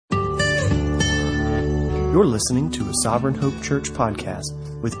You're listening to a Sovereign Hope Church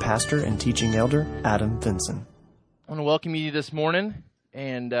podcast with pastor and teaching elder Adam Vinson. I want to welcome you this morning,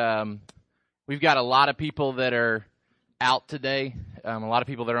 and we've got a lot of people that are out today, a lot of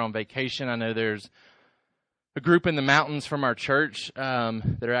people that are on vacation. I know there's a group in the mountains from our church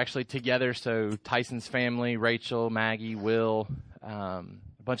that are actually together, so Tyson's family, Rachel, Maggie, Will, a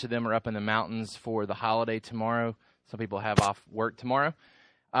bunch of them are up in the mountains for the holiday tomorrow. Some people have off work tomorrow.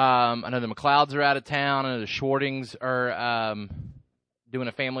 I know the McLeods are out of town. I know the Schwartings are doing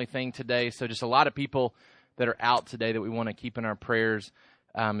a family thing today. So just a lot of people that are out today that we want to keep in our prayers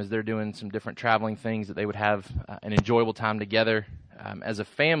as they're doing some different traveling things, that they would have an enjoyable time together as a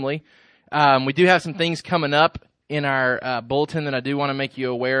family. We do have some things coming up in our bulletin that I do want to make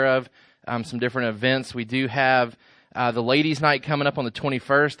you aware of, some different events. We do have the Ladies' Night coming up on the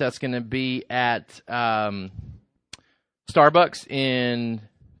 21st. That's going to be at Starbucks in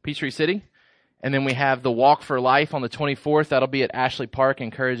Peachtree City. And then we have the Walk for Life on the 24th. That'll be at Ashley Park. I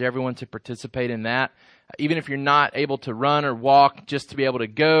encourage everyone to participate in that. Even if you're not able to run or walk, just to be able to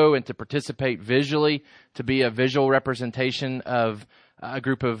go and to participate visually, to be a visual representation of a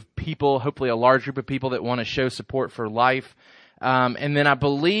group of people, hopefully a large group of people that want to show support for life. And then I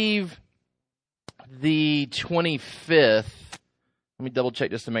believe the 25th, let me double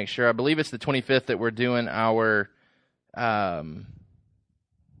check just to make sure. I believe it's the 25th that we're doing our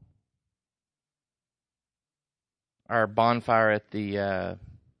bonfire at the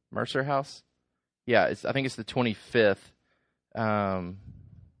Mercer House. Yeah, I think it's the 25th.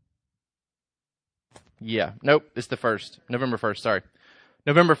 It's the 1st. November 1st, sorry.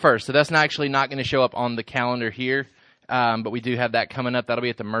 November 1st. So that's not going to show up on the calendar here, but we do have that coming up. That'll be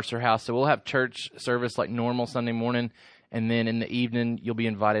at the Mercer House. So we'll have church service like normal Sunday morning, and then in the evening you'll be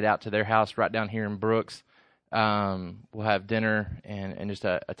invited out to their house right down here in Brooks. We'll have dinner and just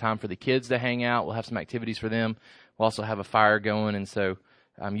a time for the kids to hang out. We'll have some activities for them. We'll also have a fire going, and so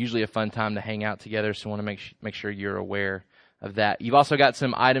usually a fun time to hang out together. So I want to make sure you're aware of that. You've also got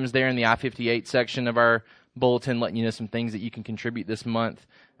some items there in the I-58 section of our bulletin letting you know some things that you can contribute this month,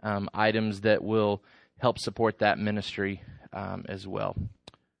 items that will help support that ministry as well.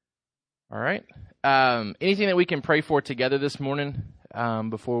 All right. Anything that we can pray for together this morning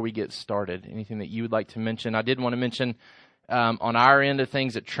before we get started? Anything that you would like to mention? I did want to mention on our end of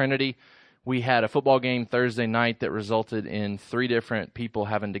things at Trinity, we had a football game Thursday night that resulted in 3 different people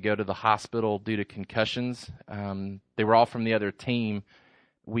having to go to the hospital due to concussions. They were all from the other team.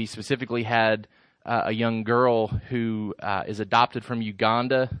 We specifically had a young girl who is adopted from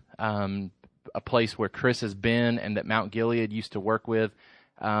Uganda, a place where Chris has been and that Mount Gilead used to work with.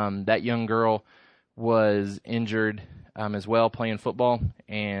 That young girl was injured as well playing football,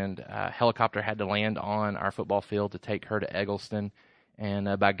 and a helicopter had to land on our football field to take her to Eggleston.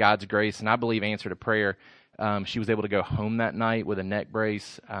 And by God's grace, and I believe answered a prayer, she was able to go home that night with a neck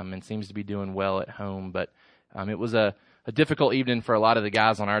brace and seems to be doing well at home. But it was a difficult evening for a lot of the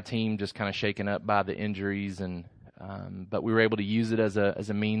guys on our team, just kind of shaken up by the injuries. But we were able to use it as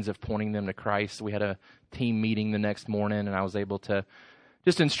a means of pointing them to Christ. We had a team meeting the next morning, and I was able to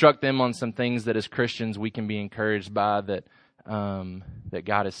just instruct them on some things that as Christians we can be encouraged by, that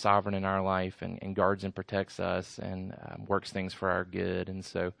God is sovereign in our life and guards and protects us and works things for our good. And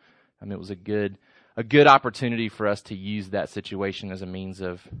so it was a good opportunity for us to use that situation as a means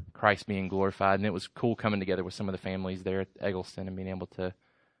of Christ being glorified. And it was cool coming together with some of the families there at Eggleston and being able to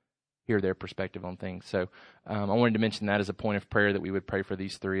hear their perspective on things. So I wanted to mention that as a point of prayer, that we would pray for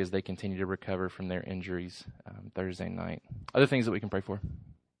these 3 as they continue to recover from their injuries Thursday night. Other things that we can pray for.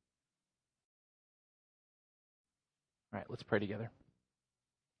 All right, let's pray together.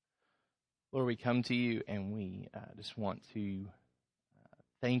 Lord, we come to you and we just want to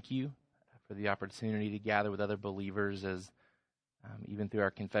thank you for the opportunity to gather with other believers, as even through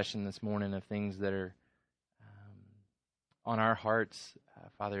our confession this morning of things that are on our hearts.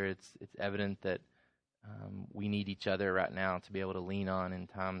 Father, it's evident that we need each other right now to be able to lean on in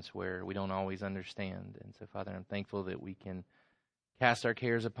times where we don't always understand. And so, Father, I'm thankful that we can cast our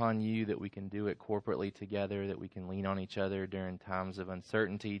cares upon you, that we can do it corporately together, that we can lean on each other during times of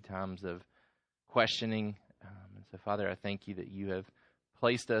uncertainty, times of questioning. And so, Father, I thank you that you have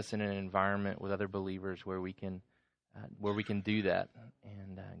placed us in an environment with other believers where we can do that.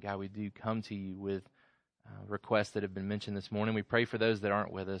 And God, we do come to you with requests that have been mentioned this morning. We pray for those that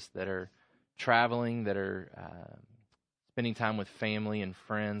aren't with us, that are traveling, that are spending time with family and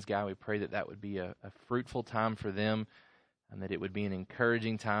friends. God, we pray that would be a fruitful time for them, and that it would be an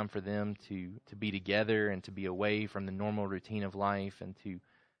encouraging time for them to be together and to be away from the normal routine of life and to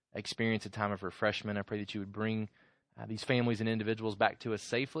experience a time of refreshment. I pray that you would bring these families and individuals back to us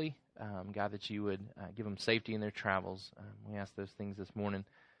safely, God, that you would give them safety in their travels. We ask those things this morning.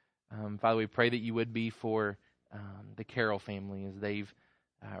 Father, we pray that you would be for the Carroll family as they've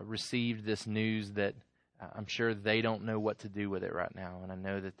received this news that I'm sure they don't know what to do with it right now. And I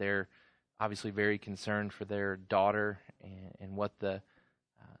know that they're obviously very concerned for their daughter and what the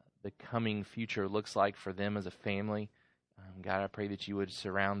coming future looks like for them as a family. God, I pray that you would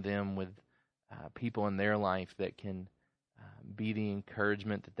surround them with people in their life that can be the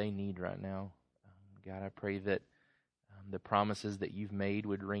encouragement that they need right now. God, I pray that the promises that you've made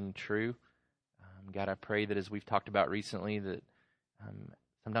would ring true. God, I pray that as we've talked about recently, that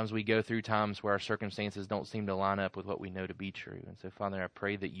sometimes we go through times where our circumstances don't seem to line up with what we know to be true. And so, Father, I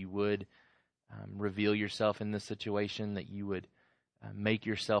pray that you would reveal yourself in this situation, that you would make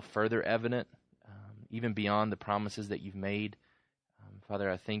yourself further evident, even beyond the promises that you've made. Father,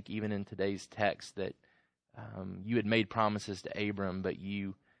 I think even in today's text that you had made promises to Abram, but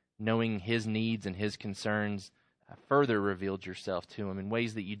you, knowing his needs and his concerns, further revealed yourself to him in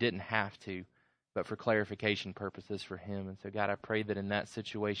ways that you didn't have to, but for clarification purposes for him. And so, God, I pray that in that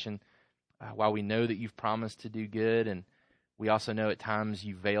situation, while we know that you've promised to do good, and we also know at times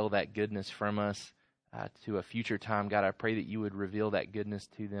you veil that goodness from us to a future time, God, I pray that you would reveal that goodness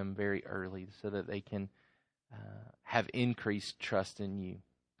to them very early so that they can have increased trust in you.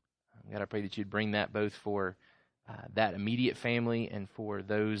 God, I pray that you'd bring that both for that immediate family and for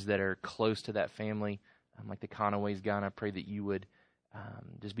those that are close to that family, like the Conaways. God, I pray that you would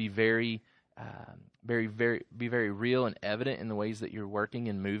just be very real and evident in the ways that you're working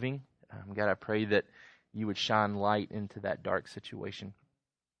and moving. God, I pray that you would shine light into that dark situation.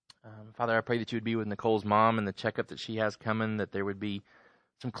 Father, I pray that you would be with Nicole's mom and the checkup that she has coming, that there would be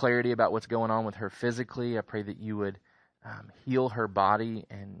some clarity about what's going on with her physically. I pray that you would heal her body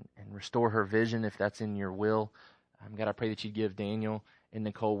and restore her vision if that's in your will. God, I pray that you'd give Daniel and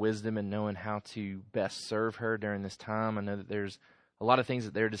Nicole wisdom in knowing how to best serve her during this time. I know that there's a lot of things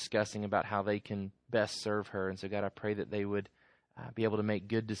that they're discussing about how they can best serve her. And so, God, I pray that they would be able to make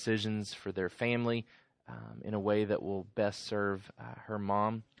good decisions for their family in a way that will best serve her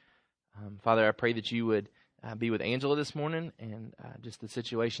mom. Father, I pray that you would be with Angela this morning and just the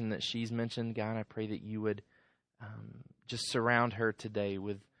situation that she's mentioned. God, I pray that you would just surround her today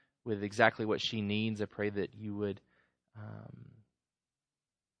with exactly what she needs. I pray that you would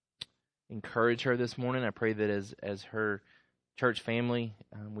encourage her this morning. I pray that as her church family,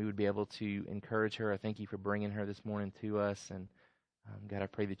 we would be able to encourage her. I thank you for bringing her this morning to us. And God, I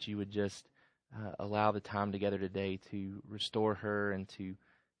pray that you would just allow the time together today to restore her and to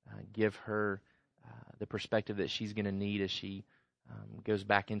give her the perspective that she's going to need as she goes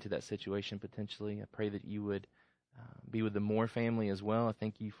back into that situation potentially. I pray that you would be with the Moore family as well. I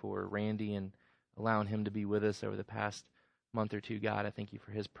thank you for Randy and allowing him to be with us over the past month or two. God, I thank you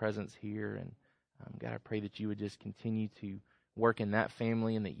for his presence here. And God, I pray that you would just continue to work in that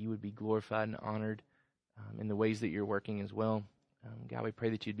family and that you would be glorified and honored in the ways that you're working as well. God, we pray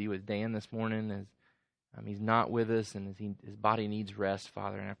that you'd be with Dan this morning as he's not with us and as his body needs rest,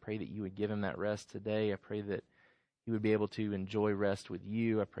 Father. And I pray that you would give him that rest today. I pray that he would be able to enjoy rest with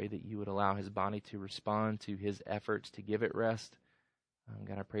you. I pray that you would allow his body to respond to his efforts to give it rest.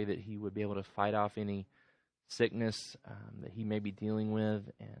 God, I pray that he would be able to fight off any sickness that he may be dealing with.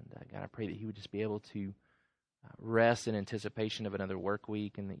 And God, I pray that he would just be able to rest in anticipation of another work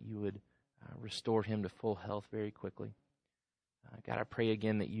week and that you would restore him to full health very quickly. God, I pray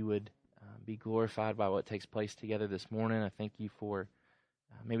again that you would be glorified by what takes place together this morning. I thank you for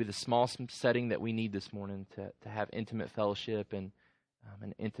maybe the small setting that we need this morning to have intimate fellowship and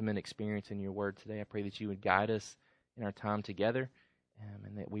an intimate experience in your word today. I pray that you would guide us in our time together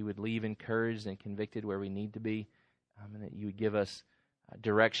and that we would leave encouraged and convicted where we need to be and that you would give us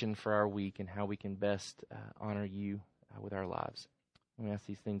direction for our week and how we can best honor you with our lives. We ask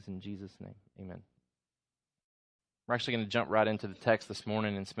these things in Jesus' name. Amen. We're actually going to jump right into the text this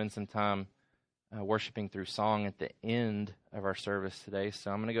morning and spend some time worshiping through song at the end of our service today.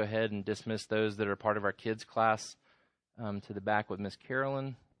 So I'm going to go ahead and dismiss those that are part of our kids class to the back with Miss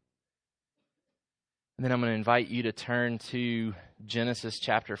Carolyn. And then I'm going to invite you to turn to Genesis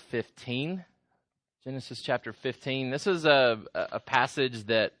chapter 15. Genesis chapter 15. This is a passage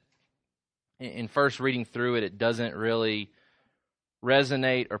that in first reading through it, it doesn't really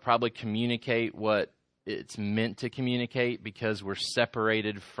resonate or probably communicate what it's meant to communicate because we're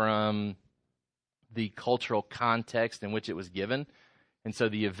separated from the cultural context in which it was given. And so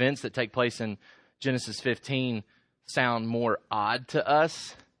the events that take place in Genesis 15 sound more odd to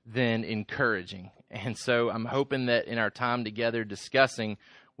us than encouraging. And so I'm hoping that in our time together discussing,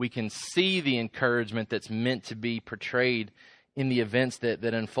 we can see the encouragement that's meant to be portrayed in the events that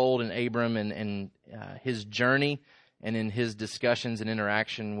unfold in Abram and his journey and in his discussions and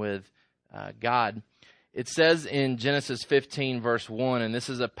interaction with God. It says in Genesis 15, verse 1, and this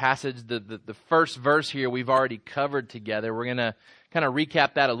is a passage, the first verse here we've already covered together. We're going to kind of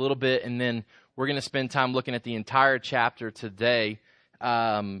recap that a little bit, and then we're going to spend time looking at the entire chapter today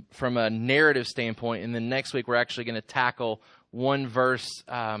from a narrative standpoint. And then next week we're actually going to tackle one verse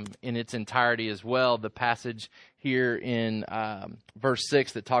in its entirety as well, the passage here in verse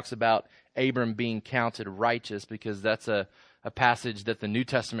 6 that talks about Abram being counted righteous, because that's a passage that the New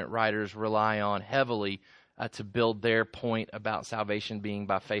Testament writers rely on heavily to build their point about salvation being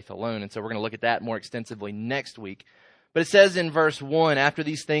by faith alone. And so we're going to look at that more extensively next week. But it says in verse 1, after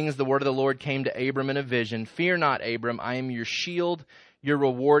these things, the word of the Lord came to Abram in a vision. Fear not, Abram, I am your shield. Your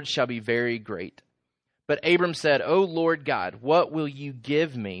reward shall be very great. But Abram said, O Lord God, what will you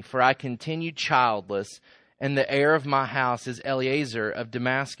give me? For I continue childless, and the heir of my house is Eliezer of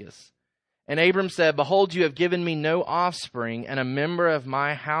Damascus. And Abram said, Behold, you have given me no offspring, and a member of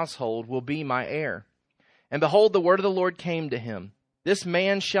my household will be my heir. And behold, the word of the Lord came to him. This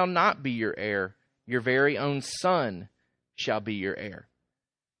man shall not be your heir. Your very own son shall be your heir.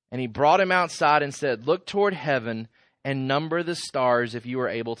 And he brought him outside and said, Look toward heaven and number the stars if you are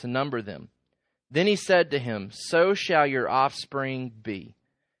able to number them. Then he said to him, So shall your offspring be.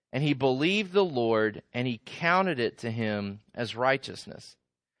 And he believed the Lord, and he counted it to him as righteousness.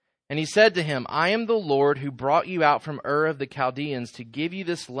 And he said to him, I am the Lord who brought you out from Ur of the Chaldeans to give you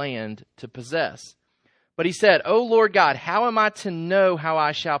this land to possess. But he said, O Lord God, how am I to know how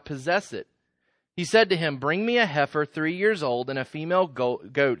I shall possess it? He said to him, Bring me a heifer 3 years old, and a female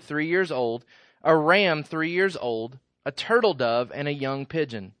goat 3 years old, a ram 3 years old, a turtle dove, and a young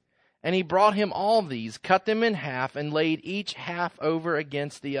pigeon. And he brought him all these, cut them in half, and laid each half over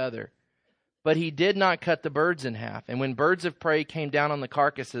against the other. But he did not cut the birds in half. And when birds of prey came down on the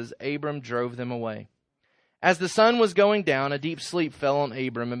carcasses, Abram drove them away. As the sun was going down, a deep sleep fell on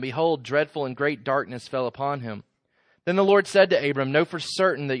Abram, and behold, dreadful and great darkness fell upon him. Then the Lord said to Abram, Know for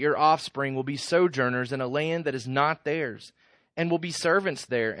certain that your offspring will be sojourners in a land that is not theirs, and will be servants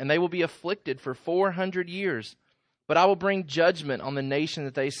there, and they will be afflicted for 400 years. But I will bring judgment on the nation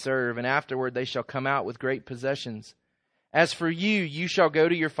that they serve, and afterward they shall come out with great possessions. As for you, you shall go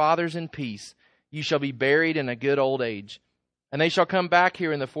to your fathers in peace. You shall be buried in a good old age. And they shall come back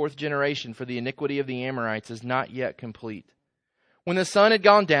here in the 4th generation, for the iniquity of the Amorites is not yet complete. When the sun had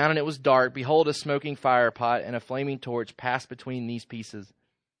gone down and it was dark, behold, a smoking firepot and a flaming torch passed between these pieces.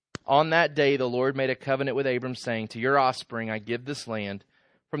 On that day the Lord made a covenant with Abram, saying, To your offspring I give this land,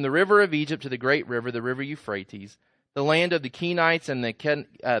 from the river of Egypt to the great river, the river Euphrates, the land of the Kenites and the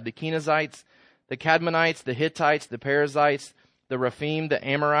Kenizzites, the Cadmonites, the Hittites, the Perizzites, the Rephaim, the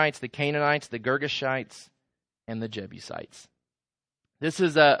Amorites, the Canaanites, the Girgashites, and the Jebusites. This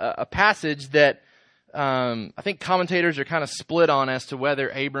is a passage that I think commentators are kind of split on as to whether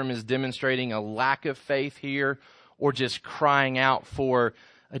Abram is demonstrating a lack of faith here or just crying out for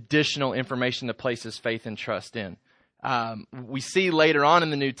additional information to place his faith and trust in. We see later on in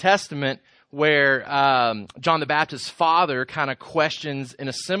the New Testament where John the Baptist's father kind of questions in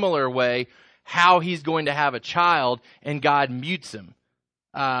a similar way how he's going to have a child, and God mutes him.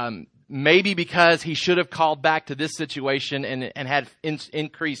 Maybe because he should have called back to this situation and had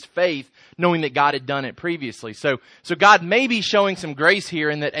increased faith, knowing that God had done it previously. So God may be showing some grace here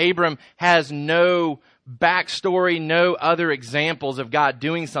in that Abram has no backstory, no other examples of God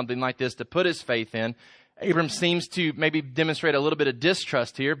doing something like this to put his faith in. Abram seems to maybe demonstrate a little bit of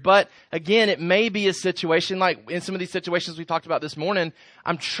distrust here. But again, it may be a situation like in some of these situations we talked about this morning.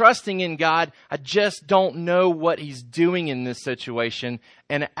 I'm trusting in God. I just don't know what he's doing in this situation,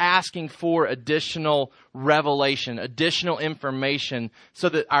 and asking for additional revelation, additional information so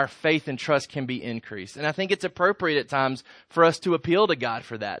that our faith and trust can be increased. And I think it's appropriate at times for us to appeal to God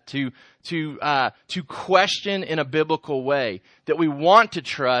for that, to question in a biblical way, that we want to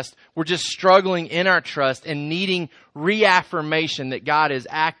trust. We're just struggling in our trust and needing reaffirmation that God is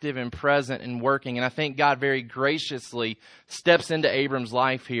active and present and working. And I think God very graciously steps into Abram's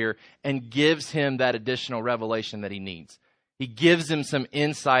life here and gives him that additional revelation that he needs. He gives him some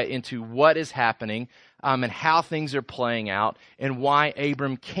insight into what is happening and how things are playing out, and why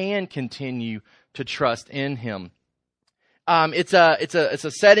Abram can continue to trust in him. It's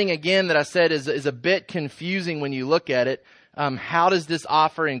a setting, again, that I said is a bit confusing when you look at it. How does this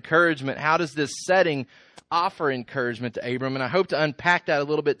offer encouragement? How does this setting offer encouragement to Abram? And I hope to unpack that a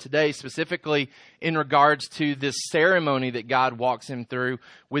little bit today, specifically in regards to this ceremony that God walks him through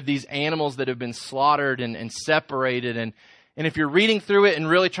with these animals that have been slaughtered and separated. And if you're reading through it and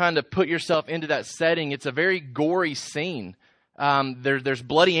really trying to put yourself into that setting, it's a very gory scene. There's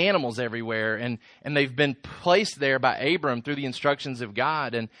bloody animals everywhere, and they've been placed there by Abram through the instructions of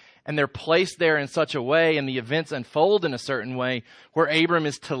God, and they're placed there in such a way, and the events unfold in a certain way where Abram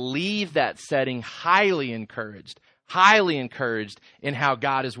is to leave that setting highly encouraged in how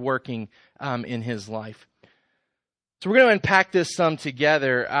God is working in his life. So we're going to unpack this some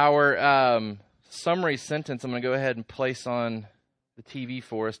together. Our summary sentence I'm going to go ahead and place on the TV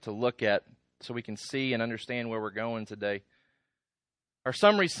for us to look at so we can see and understand where we're going today. Our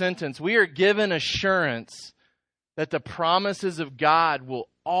summary sentence: we are given assurance that the promises of God will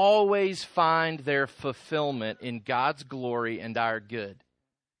always find their fulfillment in God's glory and our good,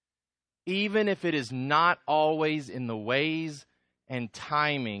 even if it is not always in the ways and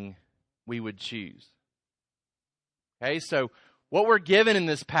timing we would choose. Okay, so what we're given in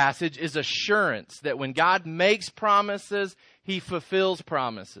this passage is assurance that when God makes promises, He fulfills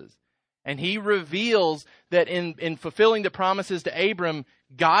promises. And He reveals that in fulfilling the promises to Abram,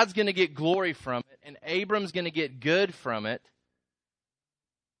 God's going to get glory from it, and Abram's going to get good from it.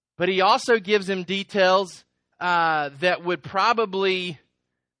 But He also gives him details that would probably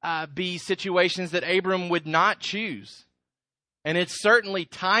be situations that Abram would not choose. And it's certainly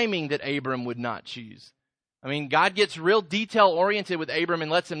timing that Abram would not choose. I mean, God gets real detail-oriented with Abram and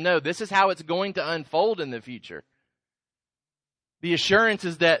lets him know this is how it's going to unfold in the future. The assurance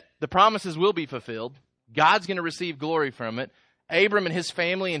is that the promises will be fulfilled. God's going to receive glory from it. Abram and his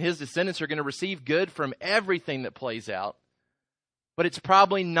family and his descendants are going to receive good from everything that plays out. But it's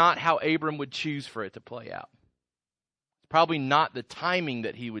probably not how Abram would choose for it to play out. It's probably not the timing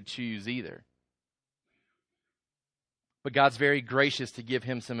that he would choose either. But God's very gracious to give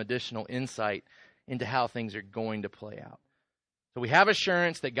him some additional insight into how things are going to play out. So we have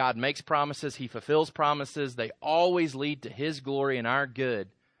assurance that God makes promises. He fulfills promises. They always lead to His glory and our good.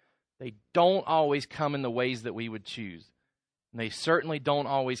 They don't always come in the ways that we would choose. And they certainly don't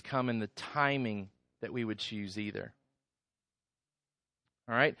always come in the timing that we would choose either.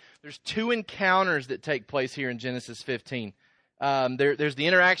 All right? There's two encounters that take place here in Genesis 15. There's the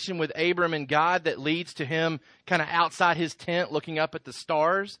interaction with Abram and God that leads to him kind of outside his tent looking up at the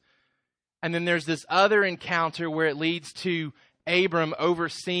stars. And then there's this other encounter where it leads to Abram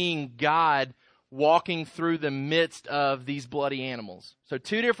overseeing God walking through the midst of these bloody animals. So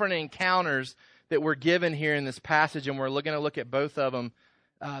two different encounters that we're given here in this passage, and we're going to look at both of them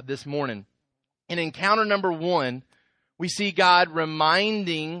this morning. In encounter number 1, we see God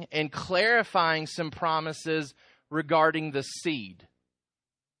reminding and clarifying some promises regarding the seed.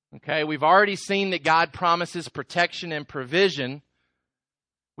 Okay, we've already seen that God promises protection and provision.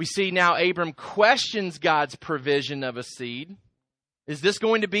 We see now Abram questions God's provision of a seed. Is this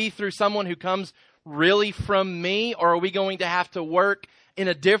going to be through someone who comes really from me, or are we going to have to work in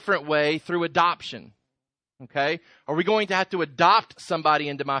a different way through adoption? Okay? Are we going to have to adopt somebody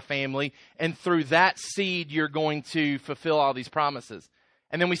into my family, and through that seed you're going to fulfill all these promises?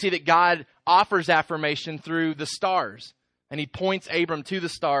 And then we see that God offers affirmation through the stars, and He points Abram to the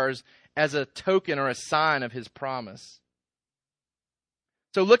stars as a token or a sign of His promise.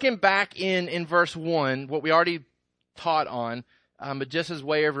 So looking back in verse 1, what we already taught on, but just as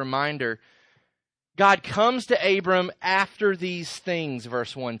way of reminder, God comes to Abram after these things,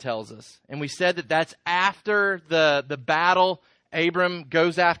 verse 1 tells us. And we said that that's after the battle. Abram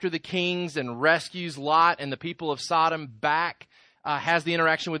goes after the kings and rescues Lot and the people of Sodom back, has the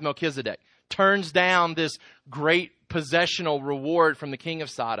interaction with Melchizedek, turns down this great possessional reward from the king of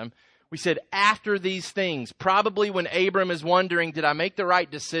Sodom. We said after these things, probably when Abram is wondering, did I make the right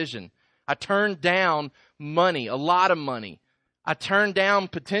decision? I turned down money, a lot of money. I turned down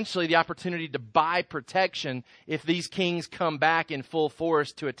potentially the opportunity to buy protection if these kings come back in full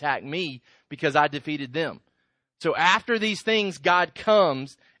force to attack me because I defeated them. So after these things, God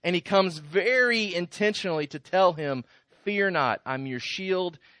comes, and He comes very intentionally to tell him, fear not, I'm your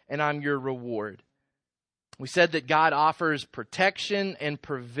shield and I'm your reward. We said that God offers protection and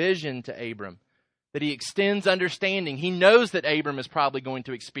provision to Abram, that He extends understanding. He knows that Abram is probably going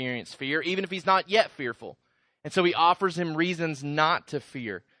to experience fear, even if he's not yet fearful. And so He offers him reasons not to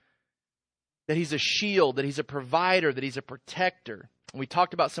fear, that He's a shield, that He's a provider, that He's a protector. And we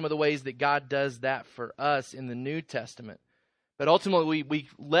talked about some of the ways that God does that for us in the New Testament. But ultimately, we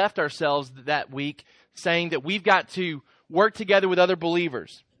left ourselves that week saying that we've got to work together with other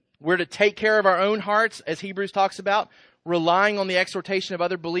believers. We're to take care of our own hearts, as Hebrews talks about, relying on the exhortation of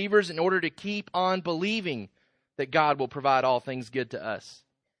other believers in order to keep on believing that God will provide all things good to us.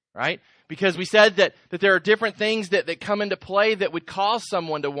 Right? Because we said that there are different things that come into play that would cause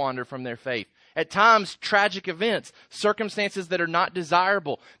someone to wander from their faith. At times, tragic events, circumstances that are not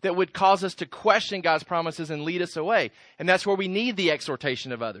desirable, that would cause us to question God's promises and lead us away. And that's where we need the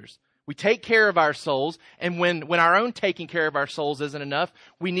exhortation of others. We take care of our souls, and when our own taking care of our souls isn't enough,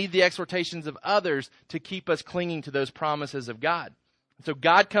 we need the exhortations of others to keep us clinging to those promises of God. So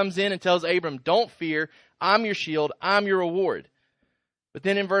God comes in and tells Abram, don't fear, I'm your shield, I'm your reward. But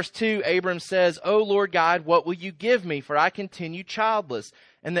then in verse 2, Abram says, O Lord God, what will you give me? For I continue childless,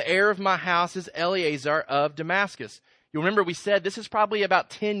 and the heir of my house is Eleazar of Damascus. You'll remember we said this is probably about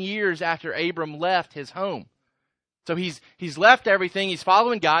 10 years after Abram left his home. So he's left everything. He's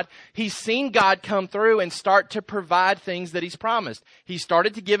following God. He's seen God come through and start to provide things that he's promised. He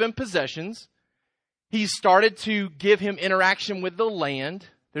started to give him possessions. He's started to give him interaction with the land.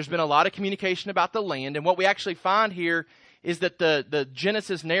 There's been a lot of communication about the land. And what we actually find here is that the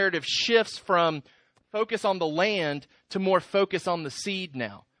Genesis narrative shifts from focus on the land to more focus on the seed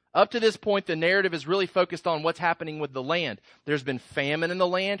now. Up to this point, the narrative is really focused on what's happening with the land. There's been famine in the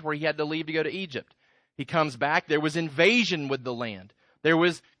land where he had to leave to go to Egypt. He comes back. There was invasion with the land. There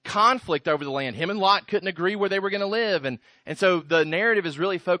was conflict over the land. Him and Lot couldn't agree where they were going to live. And so the narrative is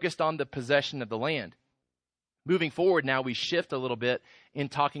really focused on the possession of the land. Moving forward now, we shift a little bit in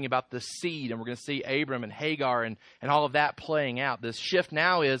talking about the seed, and we're going to see Abram and Hagar and all of that playing out. This shift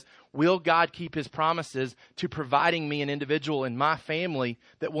now is, will God keep his promises to providing me an individual in my family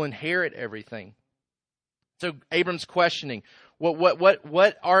that will inherit everything? So Abram's questioning,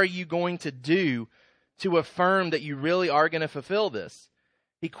 what are you going to do to affirm that you really are going to fulfill this?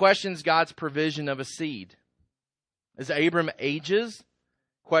 He questions God's provision of a seed. As Abram ages,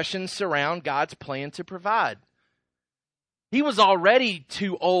 questions surround God's plan to provide. He was already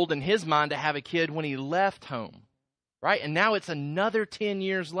too old in his mind to have a kid when he left home, right? And now it's another 10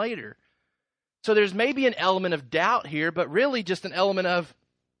 years later. So there's maybe an element of doubt here, but really just an element of,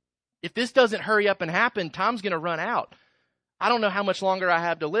 if this doesn't hurry up and happen, time's going to run out. I don't know how much longer I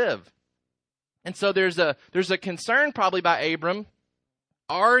have to live. And so there's a concern probably by Abram.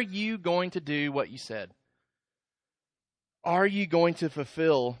 Are you going to do what you said? Are you going to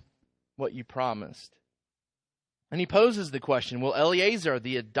fulfill what you promised? And he poses the question, will Eleazar,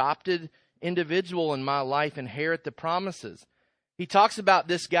 the adopted individual in my life, inherit the promises? He talks about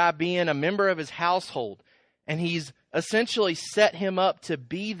this guy being a member of his household, and he's essentially set him up to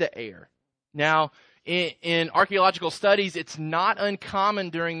be the heir. Now, in archaeological studies, it's not uncommon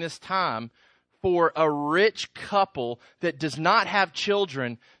during this time for a rich couple that does not have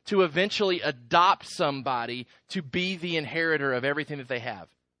children to eventually adopt somebody to be the inheritor of everything that they have.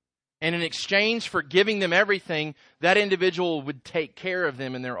 And in exchange for giving them everything, that individual would take care of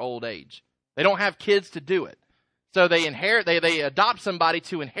them in their old age. They don't have kids to do it. So they adopt somebody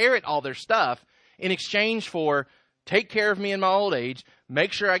to inherit all their stuff in exchange for, take care of me in my old age,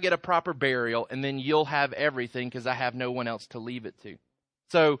 make sure I get a proper burial, and then you'll have everything because I have no one else to leave it to.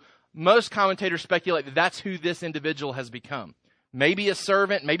 So most commentators speculate that that's who this individual has become. Maybe a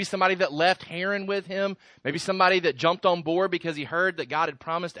servant, maybe somebody that left Haran with him, maybe somebody that jumped on board because he heard that God had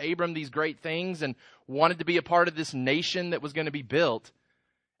promised Abram these great things and wanted to be a part of this nation that was going to be built.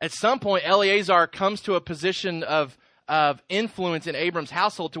 At some point, Eleazar comes to a position of influence in Abram's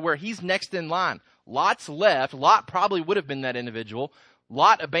household to where he's next in line. Lot's left. Lot probably would have been that individual.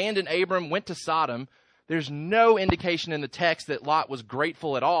 Lot abandoned Abram, went to Sodom. There's no indication in the text that Lot was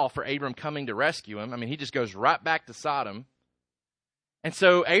grateful at all for Abram coming to rescue him. I mean, he just goes right back to Sodom. And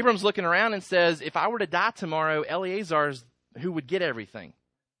so Abram's looking around and says, if I were to die tomorrow, Eleazar's who would get everything.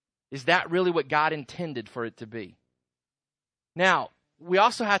 Is that really what God intended for it to be? Now, we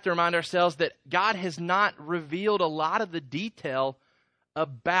also have to remind ourselves that God has not revealed a lot of the detail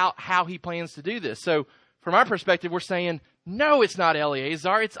about how he plans to do this. So from our perspective, we're saying, no, it's not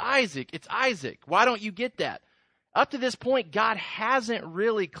Eleazar, it's Isaac. It's Isaac. Why don't you get that? Up to this point, God hasn't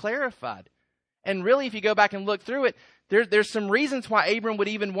really clarified. And really, if you go back and look through it, there's some reasons why Abram would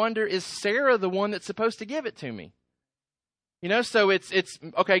even wonder, is Sarah the one that's supposed to give it to me? You know, so it's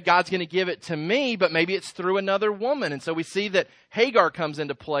okay, God's going to give it to me, but maybe it's through another woman. And so we see that Hagar comes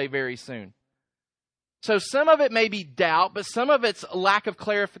into play very soon. So some of it may be doubt, but some of it's a lack of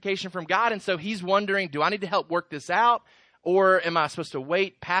clarification from God. And so he's wondering, do I need to help work this out? Or am I supposed to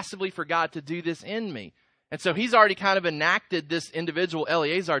wait passively for God to do this in me? And so he's already kind of enacted this individual,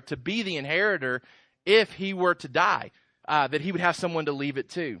 Eleazar, to be the inheritor if he were to die, that he would have someone to leave it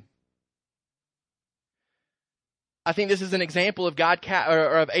to. I think this is an example of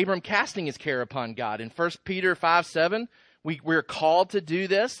of Abram casting his care upon God. In 1 Peter 5:7, we're called to do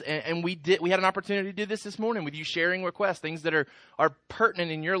this, and we had an opportunity to do this this morning with you sharing requests, things that are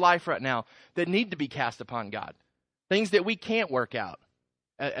pertinent in your life right now that need to be cast upon God, things that we can't work out.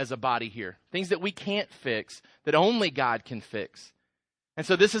 as a body here. Things that we can't fix, that only God can fix. And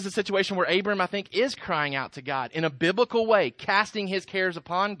so this is a situation where Abram, I think, is crying out to God in a biblical way, casting his cares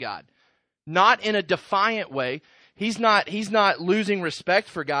upon God. Not in a defiant way. He's not losing respect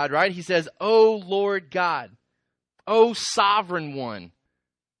for God, right? He says, "Oh Lord God, oh sovereign one."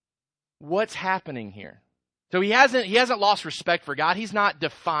 What's happening here? So he hasn't lost respect for God. He's not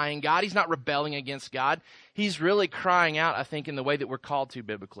defying God. He's not rebelling against God. He's really crying out, I think, in the way that we're called to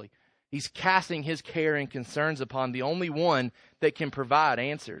biblically. He's casting his care and concerns upon the only one that can provide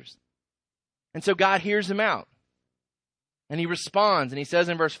answers. And so God hears him out. And he responds, and he says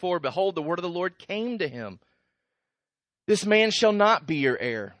in verse 4, "Behold, the word of the Lord came to him. This man shall not be your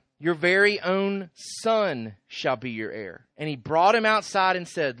heir. Your very own son shall be your heir." And he brought him outside and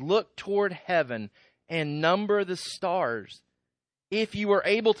said, "Look toward heaven and number the stars, if you are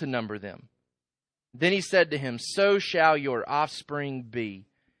able to number them." Then he said to him, "So shall your offspring be."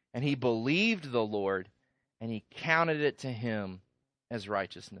 And he believed the Lord, and he counted it to him as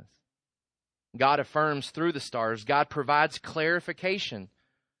righteousness. God affirms through the stars. God provides clarification,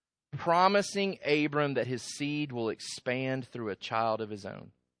 promising Abram that his seed will expand through a child of his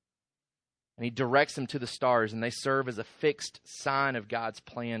own. And he directs him to the stars, and they serve as a fixed sign of God's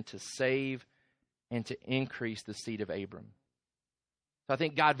plan to save and to increase the seed of Abram. So I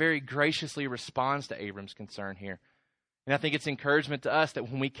think God very graciously responds to Abram's concern here. And I think it's encouragement to us that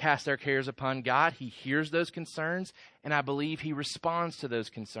when we cast our cares upon God, he hears those concerns, and I believe he responds to those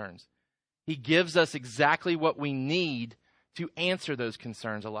concerns. He gives us exactly what we need to answer those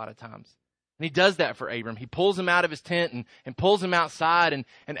concerns a lot of times. And he does that for Abram. He pulls him out of his tent and pulls him outside, and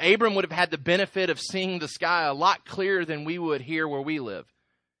Abram would have had the benefit of seeing the sky a lot clearer than we would here where we live.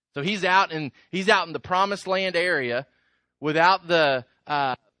 So he's out in the promised land area without the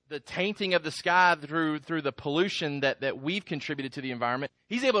tainting of the sky through the pollution that we've contributed to the environment.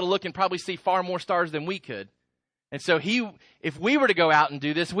 He's able to look and probably see far more stars than we could. And so if we were to go out and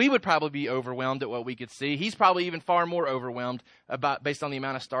do this, we would probably be overwhelmed at what we could see. He's probably even far more overwhelmed based on the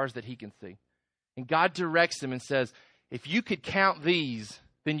amount of stars that he can see. And God directs him and says, if you could count these,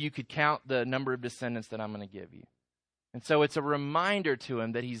 then you could count the number of descendants that I'm going to give you. And so it's a reminder to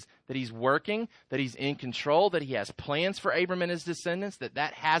him that he's working, that he's in control, that he has plans for Abram and his descendants,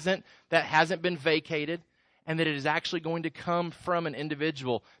 that hasn't been vacated, and that it is actually going to come from an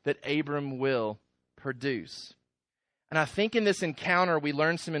individual that Abram will produce. And I think in this encounter we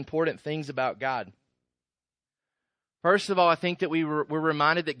learn some important things about God. First of all, I think that we're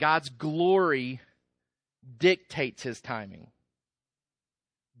reminded that God's glory dictates his timing.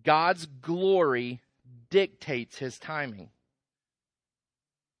 God's glory dictates his timing.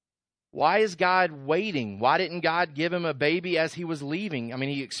 Why is God waiting? Why didn't God give him a baby as he was leaving? I mean,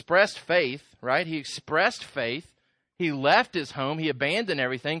 he expressed faith, right? He expressed faith. He left his home. He abandoned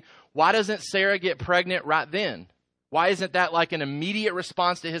everything. Why doesn't Sarah get pregnant right then? Why isn't that like an immediate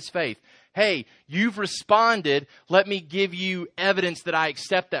response to his faith? Hey, you've responded. Let me give you evidence that I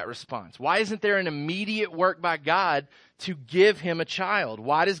accept that response. Why isn't there an immediate work by God to give him a child?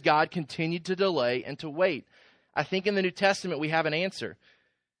 Why does God continue to delay and to wait? I think in the New Testament we have an answer.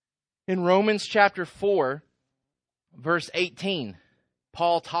 In Romans chapter 4, verse 18,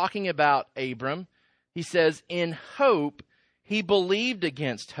 Paul talking about Abram, he says, in hope he believed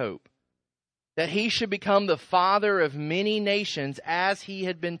against hope, that he should become the father of many nations, as he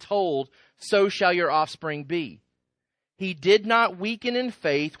had been told, so shall your offspring be. He did not weaken in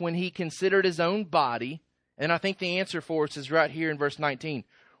faith when he considered his own body, and I think the answer for us is right here in verse 19,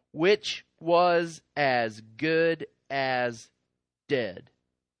 which was as good as dead.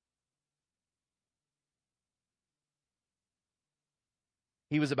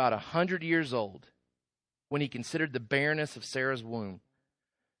 He was about 100 years old when he considered the barrenness of Sarah's womb.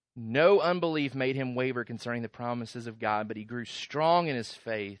 No unbelief made him waver concerning the promises of God, but he grew strong in his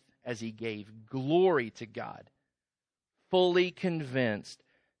faith as he gave glory to God, fully convinced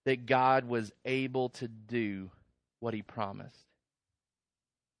that God was able to do what he promised.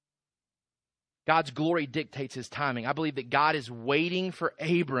 God's glory dictates his timing. I believe that God is waiting for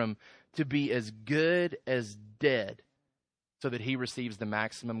Abram to be as good as dead so that he receives the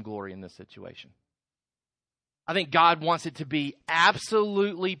maximum glory in this situation. I think God wants it to be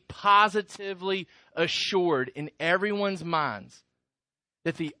absolutely, positively assured in everyone's minds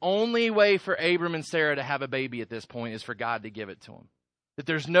that the only way for Abram and Sarah to have a baby at this point is for God to give it to them. That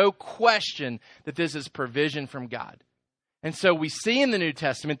there's no question that this is provision from God. And so we see in the New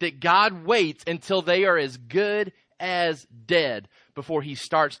Testament that God waits until they are as good as dead before he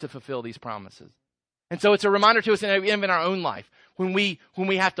starts to fulfill these promises. And so it's a reminder to us in our own life when we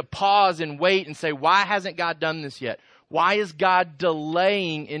have to pause and wait and say, why hasn't God done this yet? Why is God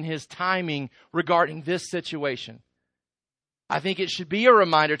delaying in his timing regarding this situation? I think it should be a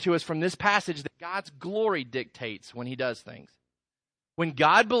reminder to us from this passage that God's glory dictates when he does things. When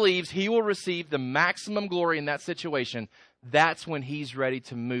God believes he will receive the maximum glory in that situation, that's when he's ready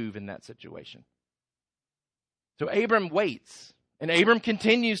to move in that situation. So Abram waits, and Abram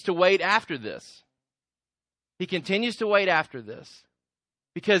continues to wait after this. He continues to wait after this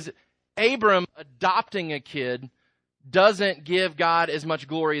because Abram adopting a kid doesn't give God as much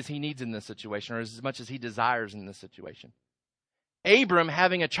glory as he needs in this situation, or as much as he desires in this situation. Abram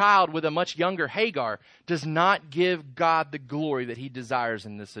having a child with a much younger Hagar does not give God the glory that he desires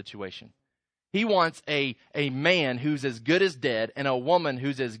in this situation. He wants a man who's as good as dead and a woman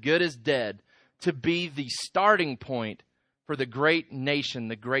who's as good as dead to be the starting point for the great nation,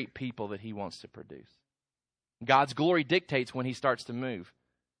 the great people that he wants to produce. God's glory dictates when he starts to move.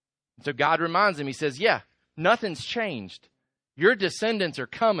 So God reminds him, he says, yeah, nothing's changed. Your descendants are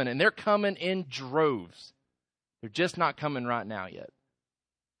coming, and they're coming in droves. They're just not coming right now yet.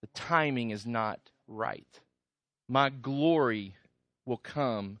 The timing is not right. My glory will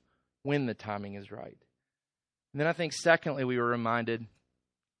come when the timing is right. And then I think secondly, we were reminded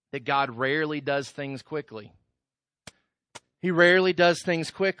that God rarely does things quickly. He rarely does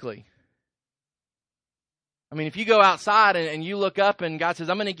things quickly. I mean, if you go outside and you look up and God says,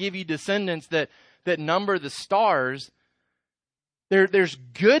 I'm going to give you descendants that number the stars, there's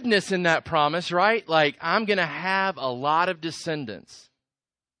goodness in that promise, right? Like, I'm going to have a lot of descendants.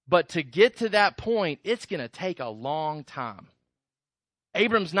 But to get to that point, it's going to take a long time.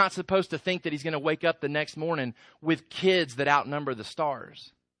 Abram's not supposed to think that he's going to wake up the next morning with kids that outnumber the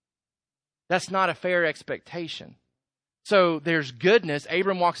stars. That's not a fair expectation. So there's goodness.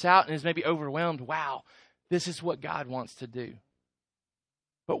 Abram walks out and is maybe overwhelmed. Wow, this is what God wants to do.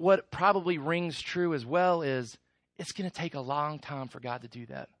 But what probably rings true as well is it's going to take a long time for God to do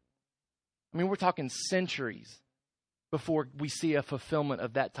that. I mean, we're talking centuries before we see a fulfillment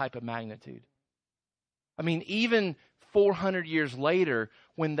of that type of magnitude. I mean, even 400 years later,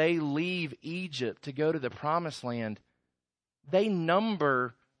 when they leave Egypt to go to the promised land, they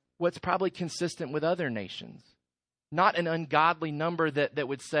number what's probably consistent with other nations. Not an ungodly number that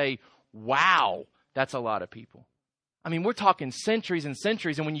would say, wow, that's a lot of people. I mean, we're talking centuries and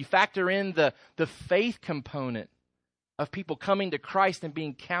centuries. And when you factor in the faith component of people coming to Christ and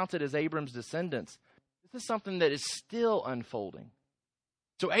being counted as Abram's descendants, this is something that is still unfolding.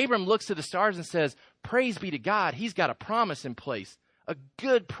 So Abram looks to the stars and says, praise be to God, he's got a promise in place, a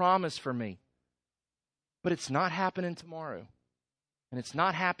good promise for me. But it's not happening tomorrow. And it's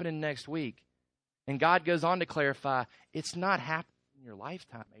not happening next week. And God goes on to clarify, it's not happening in your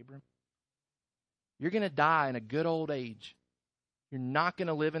lifetime, Abram. You're going to die in a good old age. You're not going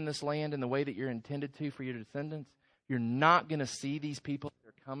to live in this land in the way that you're intended to for your descendants. You're not going to see these people that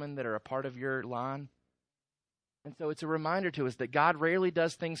are coming that are a part of your line. And so it's a reminder to us that God rarely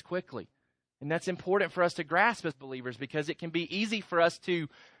does things quickly. And that's important for us to grasp as believers because it can be easy for us to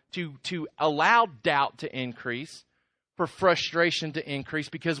allow doubt to increase, for frustration to increase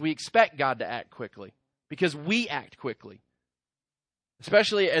because we expect God to act quickly, because we act quickly.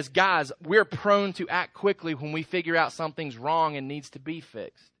 Especially as guys, we're prone to act quickly when we figure out something's wrong and needs to be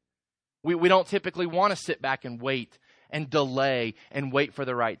fixed. We don't typically want to sit back and wait and delay and wait for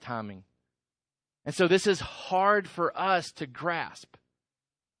the right timing. And so this is hard for us to grasp.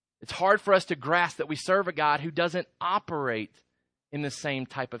 It's hard for us to grasp that we serve a God who doesn't operate in the same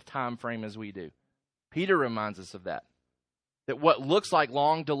type of time frame as we do. Peter reminds us of that. That what looks like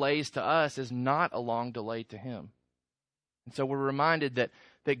long delays to us is not a long delay to him. And so we're reminded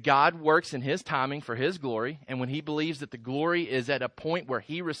that God works in his timing for his glory. And when he believes that the glory is at a point where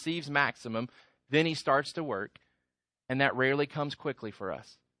he receives maximum, then he starts to work. And that rarely comes quickly for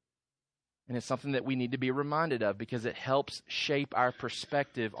us. And it's something that we need to be reminded of because it helps shape our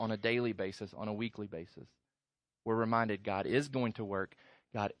perspective on a daily basis, on a weekly basis. We're reminded God is going to work.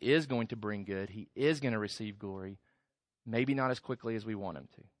 God is going to bring good. He is going to receive glory. Maybe not as quickly as we want him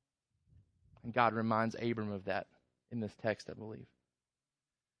to. And God reminds Abram of that in this text, I believe.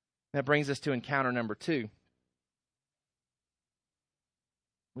 That brings us to encounter number 2,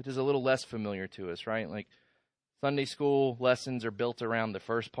 which is a little less familiar to us, right? Like Sunday school lessons are built around the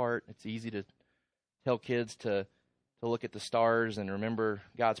first part. It's easy to tell kids to look at the stars and remember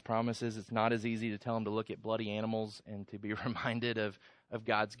God's promises. It's not as easy to tell them to look at bloody animals and to be reminded of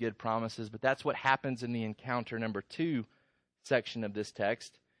God's good promises. But that's what happens in the encounter number 2 section of this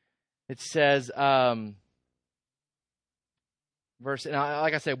text. It says, like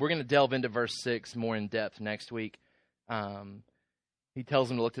I said, we're going to delve into verse 6 more in depth next week. He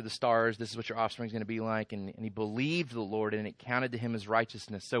tells him to look to the stars. This is what your offspring is going to be like. And he believed the Lord, and it counted to him as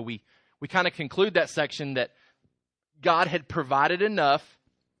righteousness. So we kind of conclude that section that God had provided enough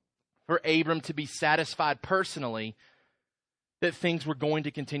for Abram to be satisfied personally that things were going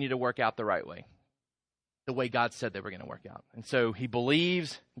to continue to work out the right way, the way God said they were going to work out. And so he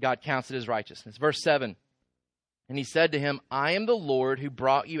believes, God counts it as righteousness. Verse 7, and he said to him, I am the Lord who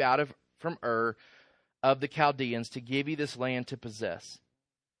brought you out from Ur of the Chaldeans to give you this land to possess.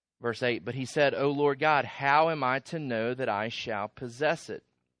 Verse 8, but he said, O Lord God, how am I to know that I shall possess it?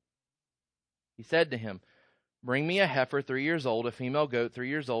 He said to him, bring me a heifer 3 years old, a female goat 3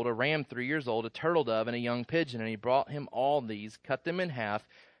 years old, a ram 3 years old, a turtle dove, and a young pigeon. And he brought him all these, cut them in half,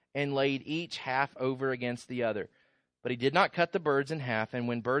 and laid each half over against the other. But he did not cut the birds in half, and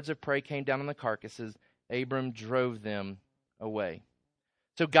when birds of prey came down on the carcasses, Abram drove them away.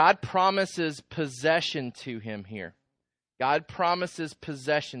 So God promises possession to him here. God promises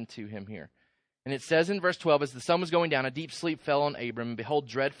possession to him here. And it says in verse 12, as the sun was going down, a deep sleep fell on Abram, and behold,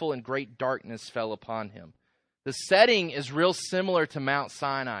 dreadful and great darkness fell upon him. The setting is real similar to Mount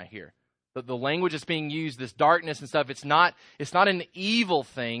Sinai here. The language that's being used, this darkness and stuff, it's not an evil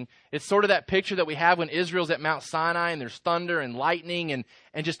thing. It's sort of that picture that we have when Israel's at Mount Sinai and there's thunder and lightning and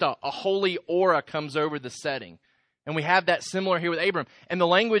just a holy aura comes over the setting. And we have that similar here with Abram. And the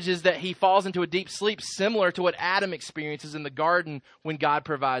language is that he falls into a deep sleep similar to what Adam experiences in the garden when God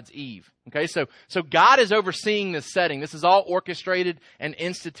provides Eve. Okay, so God is overseeing this setting. This is all orchestrated and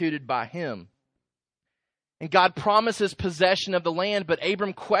instituted by him. And God promises possession of the land, but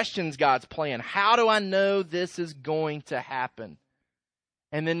Abram questions God's plan. How do I know this is going to happen?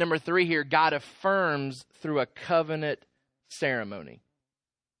 And then number 3 here, God affirms through a covenant ceremony.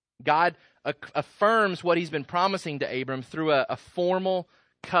 God affirms what he's been promising to Abram through a formal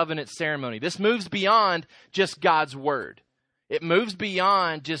covenant ceremony. This moves beyond just God's word. It moves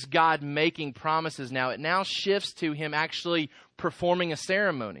beyond just God making promises now. It now shifts to him actually performing a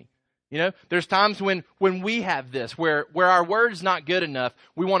ceremony. You know, there's times when we have this, where our word's not good enough,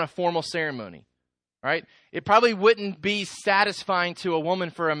 we want a formal ceremony, right? It probably wouldn't be satisfying to a woman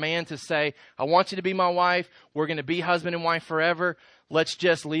for a man to say, I want you to be my wife, we're going to be husband and wife forever, let's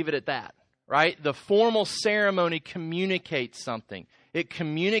just leave it at that, right? The formal ceremony communicates something. It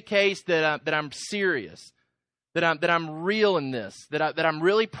communicates that I'm serious, that I'm real in this, that I'm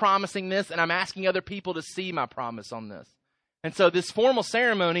really promising this, and I'm asking other people to see my promise on this. And so this formal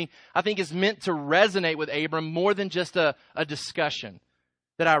ceremony, I think, is meant to resonate with Abram more than just a discussion.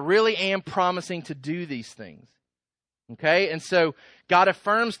 That I really am promising to do these things. Okay? And so God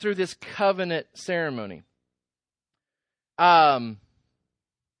affirms through this covenant ceremony. The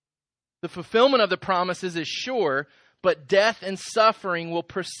fulfillment of the promises is sure, but death and suffering will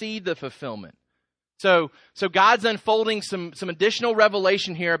precede the fulfillment. So God's unfolding some additional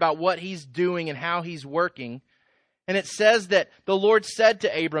revelation here about what he's doing and how he's working. And it says that the Lord said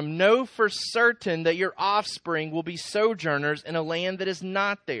to Abram, know for certain that your offspring will be sojourners in a land that is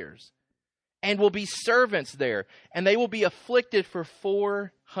not theirs, and will be servants there, and they will be afflicted for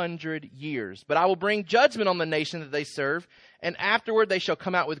 400 years. But I will bring judgment on the nation that they serve, and afterward they shall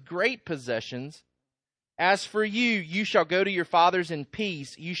come out with great possessions. As for you, you shall go to your fathers in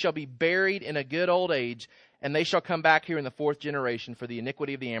peace. You shall be buried in a good old age, and they shall come back here in the 4th generation, for the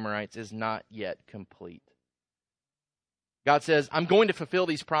iniquity of the Amorites is not yet complete. God says, I'm going to fulfill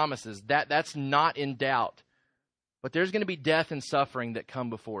these promises. That's not in doubt. But there's going to be death and suffering that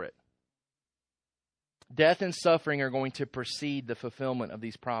come before it. Death and suffering are going to precede the fulfillment of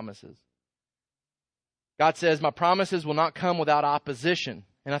these promises. God says, my promises will not come without opposition.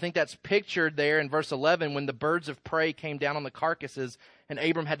 And I think that's pictured there in verse 11 when the birds of prey came down on the carcasses and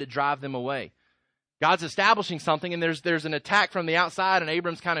Abram had to drive them away. God's establishing something, and there's an attack from the outside, and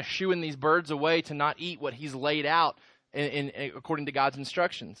Abram's kind of shooing these birds away to not eat what he's laid out according to God's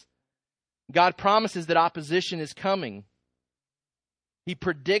instructions. God promises that opposition is coming. He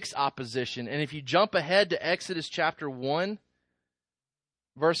predicts opposition. And if you jump ahead to Exodus chapter 1,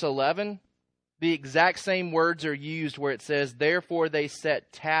 verse 11, the exact same words are used where it says, therefore they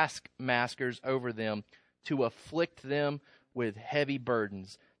set taskmasters over them to afflict them with heavy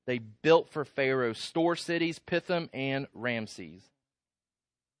burdens. They built for Pharaoh store cities, Pithom and Ramses.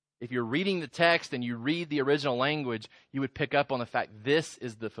 If you're reading the text and you read the original language, you would pick up on the fact this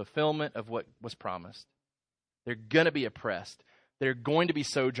is the fulfillment of what was promised. They're going to be oppressed. They're going to be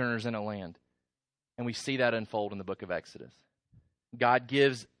sojourners in a land. And we see that unfold in the book of Exodus. God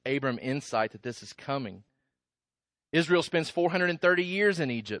gives Abram insight that this is coming. Israel spends 430 years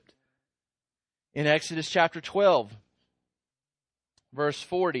in Egypt. In Exodus chapter 12, verse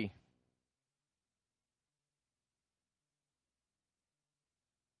 40,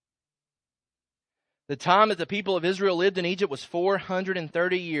 The time that the people of Israel lived in Egypt was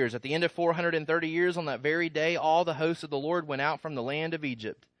 430 years. At the end of 430 years, on that very day, all the hosts of the Lord went out from the land of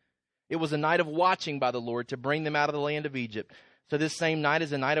Egypt. It was a night of watching by the Lord to bring them out of the land of Egypt. So this same night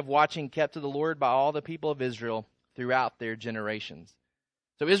is a night of watching kept to the Lord by all the people of Israel throughout their generations.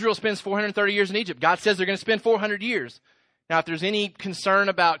 So Israel spends 430 years in Egypt. God says they're going to spend 400 years. Now, if there's any concern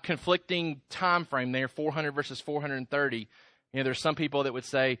about conflicting time frame there, 400 versus 430, there's some people that would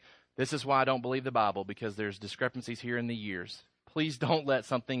say, this is why I don't believe the Bible, because there's discrepancies here in the years. Please don't let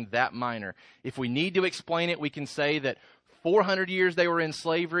something that minor. If we need to explain it, we can say that 400 years they were in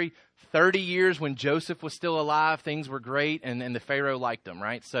slavery, 30 years when Joseph was still alive, things were great, and the Pharaoh liked them,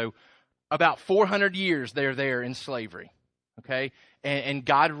 right? So about 400 years they're there in slavery, okay? And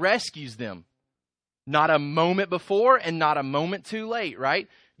God rescues them. Not a moment before and not a moment too late, right?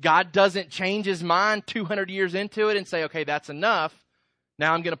 God doesn't change his mind 200 years into it and say, okay, that's enough.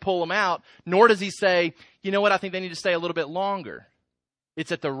 Now I'm going to pull them out. Nor does he say, you know what, I think they need to stay a little bit longer.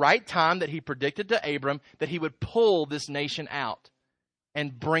 It's at the right time that he predicted to Abram that he would pull this nation out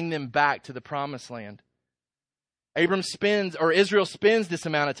and bring them back to the promised land. Israel spends this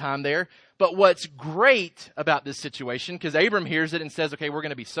amount of time there. But what's great about this situation, because Abram hears it and says, okay, we're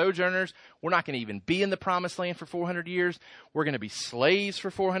going to be sojourners. We're not going to even be in the promised land for 400 years. We're going to be slaves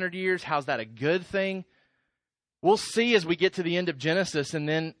for 400 years. How's that a good thing? We'll see as we get to the end of Genesis, and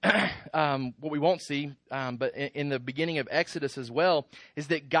then what we won't see, but in the beginning of Exodus as well, is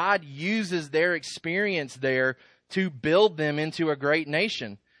that God uses their experience there to build them into a great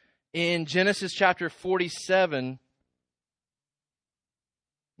nation. In Genesis chapter 47,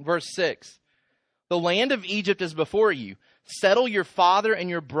 verse 6, the land of Egypt is before you. Settle your father and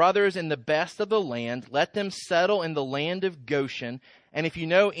your brothers in the best of the land. Let them settle in the land of Goshen. And if you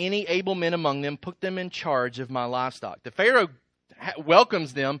know any able men among them, put them in charge of my livestock. The Pharaoh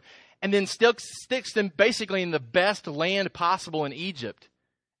welcomes them and then still sticks them basically in the best land possible in Egypt.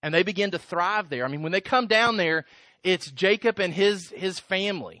 And they begin to thrive there. I mean, when they come down there, it's Jacob and his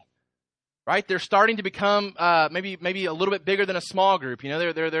family. Right? They're starting to become maybe a little bit bigger than a small group.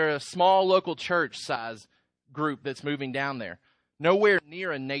 They're a small local church size group that's moving down there. Nowhere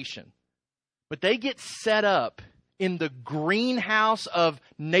near a nation. But they get set up in the greenhouse of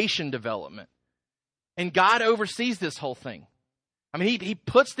nation development. And God oversees this whole thing. I mean, he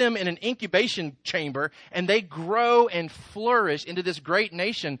puts them in an incubation chamber, and they grow and flourish into this great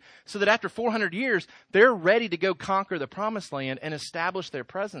nation so that after 400 years, they're ready to go conquer the promised land and establish their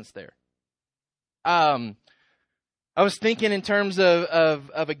presence there. I was thinking in terms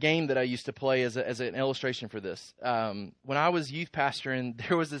of a game that I used to play as an illustration for this. When I was youth pastoring,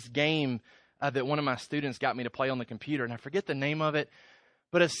 there was this game that one of my students got me to play on the computer, and I forget the name of it,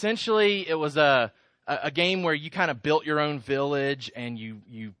 but essentially it was a game where you kind of built your own village, and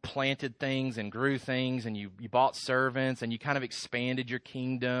you planted things and grew things, and you bought servants, and you kind of expanded your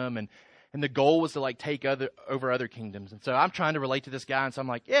kingdom, and the goal was to take over other kingdoms. And so I'm trying to relate to this guy, and so I'm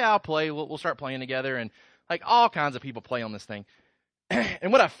like, yeah, I'll play. We'll start playing together, and all kinds of people play on this thing.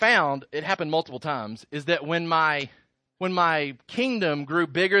 And what I found, it happened multiple times, is that when my kingdom grew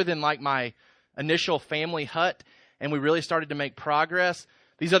bigger than my initial family hut, and we really started to make progress,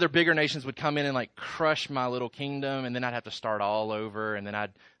 these other bigger nations would come in and crush my little kingdom, and then I'd have to start all over, and then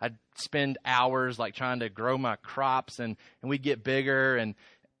I'd spend hours trying to grow my crops, and we'd get bigger. And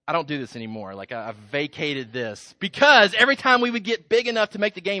I don't do this anymore. I've vacated this because every time we would get big enough to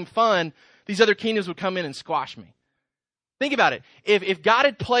make the game fun, these other kingdoms would come in and squash me. Think about it. If God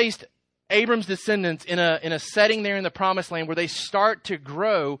had placed Abram's descendants in a setting there in the promised land where they start to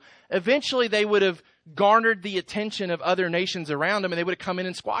grow, eventually they would have garnered the attention of other nations around them, and they would have come in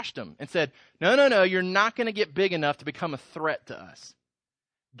and squashed them and said, no, you're not going to get big enough to become a threat to us.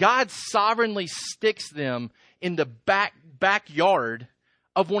 God sovereignly sticks them in the backyard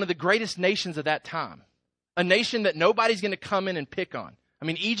of one of the greatest nations of that time, a nation that nobody's going to come in and pick on. I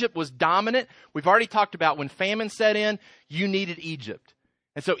mean, Egypt was dominant. We've already talked about when famine set in, you needed Egypt.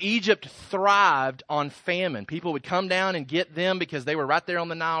 And so Egypt thrived on famine. People would come down and get them because they were right there on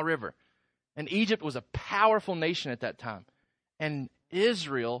the Nile River. And Egypt was a powerful nation at that time. And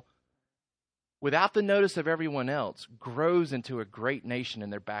Israel, without the notice of everyone else, grows into a great nation in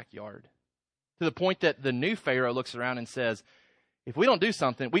their backyard. To the point that the new Pharaoh looks around and says, if we don't do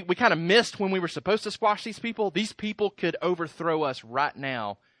something, we kind of missed when we were supposed to squash these people. These people could overthrow us right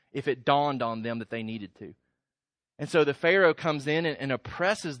now if it dawned on them that they needed to. And so the Pharaoh comes in and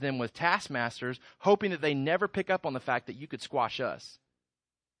oppresses them with taskmasters, hoping that they never pick up on the fact that you could squash us.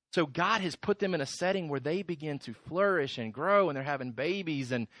 So God has put them in a setting where they begin to flourish and grow, and they're having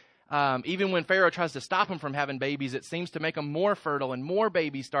babies. And even when Pharaoh tries to stop them from having babies, it seems to make them more fertile, and more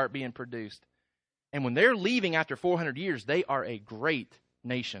babies start being produced. And when they're leaving after 400 years, they are a great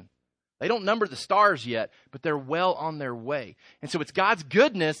nation. They don't number the stars yet, but they're well on their way. And so it's God's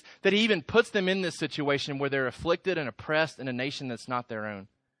goodness that he even puts them in this situation where they're afflicted and oppressed in a nation that's not their own.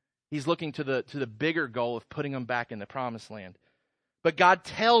 He's looking to the bigger goal of putting them back in the promised land. But God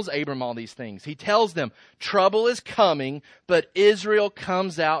tells Abram all these things. He tells them, trouble is coming, but Israel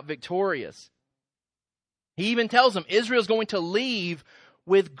comes out victorious. He even tells them Israel's going to leave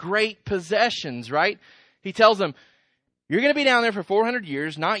with great possessions, right? He tells them, you're going to be down there for 400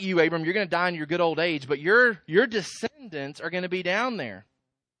 years. Not you, Abram. You're going to die in your good old age, but your descendants are going to be down there.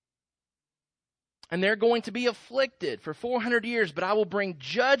 And they're going to be afflicted for 400 years, but I will bring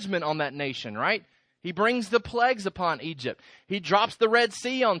judgment on that nation, right? He brings the plagues upon Egypt. He drops the Red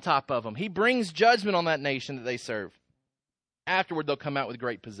Sea on top of them. He brings judgment on that nation that they serve. Afterward, they'll come out with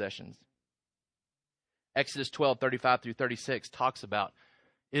great possessions. Exodus 12:35-36 talks about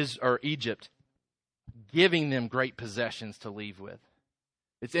Egypt giving them great possessions to leave with.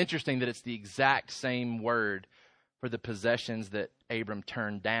 It's interesting that it's the exact same word for the possessions that Abram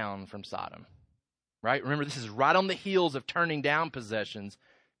turned down from Sodom. Right? Remember, this is right on the heels of turning down possessions.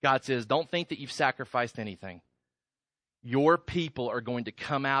 God says, don't think that you've sacrificed anything. Your people are going to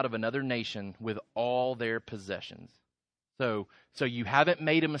come out of another nation with all their possessions. So you haven't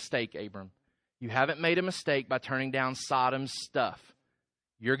made a mistake, Abram. You haven't made a mistake by turning down Sodom's stuff.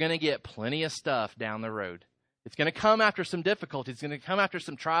 You're going to get plenty of stuff down the road. It's going to come after some difficulties. It's going to come after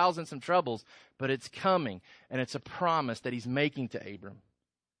some trials and some troubles, but it's coming, and it's a promise that he's making to Abram.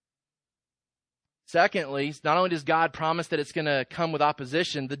 Secondly, not only does God promise that it's going to come with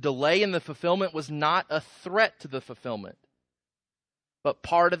opposition, the delay in the fulfillment was not a threat to the fulfillment, but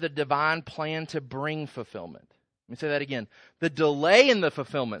part of the divine plan to bring fulfillment. Let me say that again. The delay in the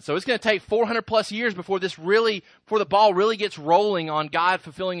fulfillment. So it's going to take 400 plus years before the ball really gets rolling on God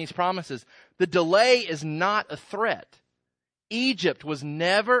fulfilling these promises. The delay is not a threat. Egypt was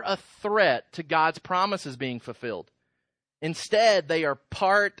never a threat to God's promises being fulfilled. Instead, they are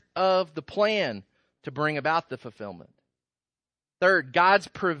part of the plan to bring about the fulfillment. Third, God's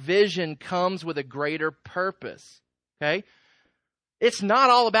provision comes with a greater purpose. Okay? It's not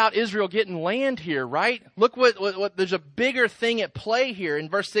all about Israel getting land here, right? Look what there's a bigger thing at play here. In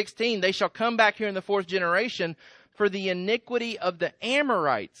verse 16, they shall come back here in the fourth generation, for the iniquity of the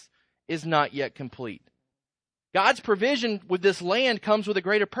Amorites is not yet complete. God's provision with this land comes with a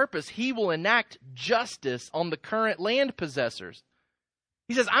greater purpose. He will enact justice on the current land possessors.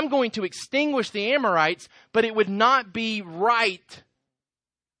 He says, I'm going to extinguish the Amorites, but it would not be right.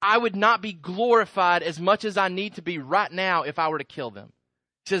 I would not be glorified as much as I need to be right now if I were to kill them.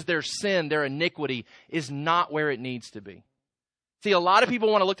 He says their sin, their iniquity is not where it needs to be. See, a lot of people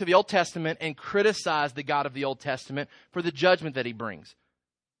want to look to the Old Testament and criticize the God of the Old Testament for the judgment that he brings.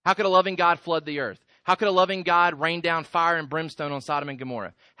 How could a loving God flood the earth? How could a loving God rain down fire and brimstone on Sodom and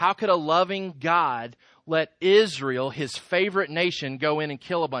Gomorrah? How could a loving God let Israel, his favorite nation, go in and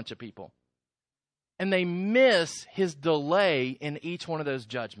kill a bunch of people? And they miss his delay in each one of those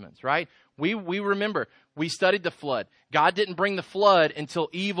judgments, right? We remember, we studied the flood. God didn't bring the flood until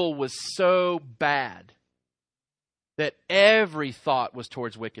evil was so bad that every thought was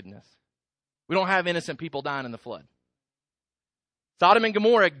towards wickedness. We don't have innocent people dying in the flood. Sodom and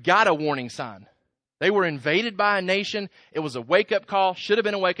Gomorrah got a warning sign. They were invaded by a nation. It was a wake-up call, should have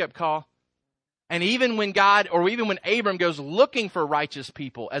been a wake-up call. And even when Abram goes looking for righteous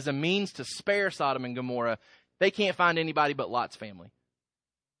people as a means to spare Sodom and Gomorrah, they can't find anybody but Lot's family.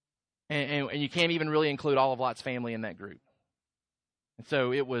 And you can't even really include all of Lot's family in that group. And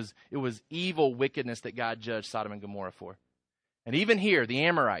so it was evil wickedness that God judged Sodom and Gomorrah for. And even here, the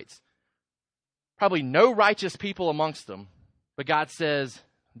Amorites, probably no righteous people amongst them, but God says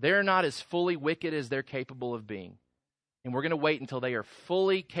they're not as fully wicked as they're capable of being. And we're going to wait until they are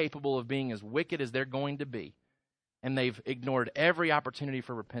fully capable of being as wicked as they're going to be. And they've ignored every opportunity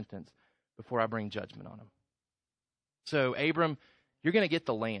for repentance before I bring judgment on them. So, Abram, you're going to get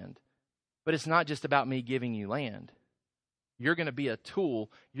the land. But it's not just about me giving you land. You're going to be a tool.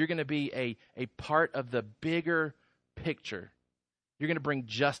 You're going to be a part of the bigger picture. You're going to bring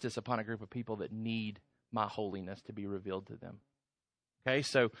justice upon a group of people that need my holiness to be revealed to them. Okay,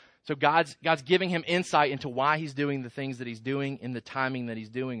 so God's giving him insight into why he's doing the things that he's doing in the timing that he's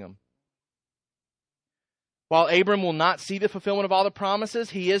doing them. While Abram will not see the fulfillment of all the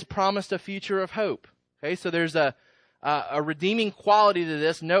promises, he is promised a future of hope. Okay, so there's a redeeming quality to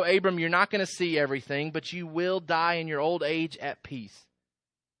this. No, Abram, you're not going to see everything, but you will die in your old age at peace.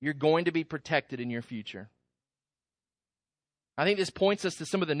 You're going to be protected in your future. I think this points us to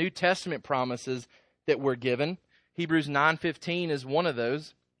some of the New Testament promises that we're given. Hebrews 9:15 is one of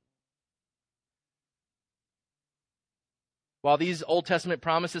those. While these Old Testament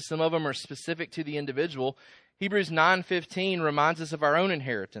promises, some of them are specific to the individual, Hebrews 9:15 reminds us of our own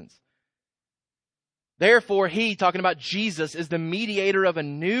inheritance. Therefore, he, talking about Jesus, is the mediator of a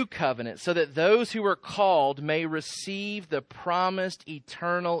new covenant, so that those who are called may receive the promised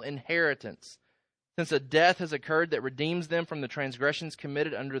eternal inheritance, since a death has occurred that redeems them from the transgressions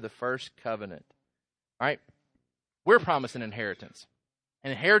committed under the first covenant. All right? We're promised an inheritance.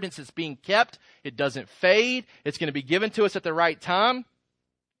 An inheritance that's being kept. It doesn't fade. It's going to be given to us at the right time.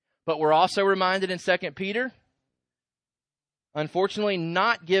 But we're also reminded in 2 Peter, unfortunately,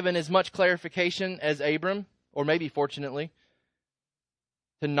 not given as much clarification as Abram, or maybe fortunately,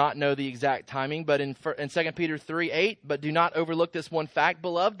 to not know the exact timing. But in 2 Peter 3:8, but do not overlook this one fact,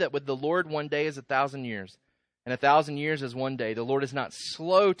 beloved, that with the Lord 1 day is 1,000 years, and 1,000 years is 1 day. The Lord is not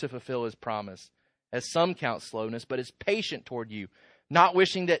slow to fulfill his promise, as some count slowness, but is patient toward you, not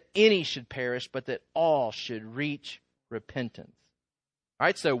wishing that any should perish, but that all should reach repentance. All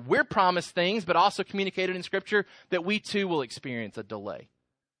right, so we're promised things, but also communicated in Scripture that we too will experience a delay.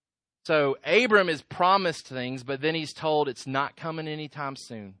 So Abram is promised things, but then he's told it's not coming anytime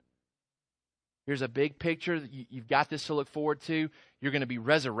soon. Here's a big picture. You've got this to look forward to. You're going to be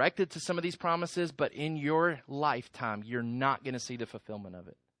resurrected to some of these promises, but in your lifetime, you're not going to see the fulfillment of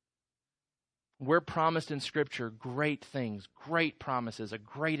it. We're promised in Scripture great things, great promises, a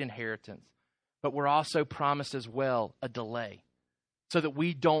great inheritance. But we're also promised as well a delay, so that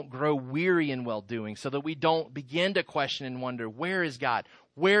we don't grow weary in well-doing, so that we don't begin to question and wonder, where is God?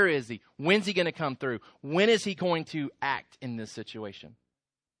 Where is he? When's he going to come through? When is he going to act in this situation?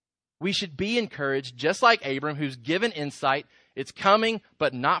 We should be encouraged, just like Abram, who's given insight. It's coming,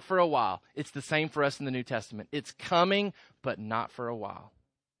 but not for a while. It's the same for us in the New Testament. It's coming, but not for a while.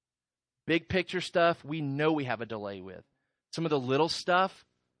 Big picture stuff, we know we have a delay with. Some of the little stuff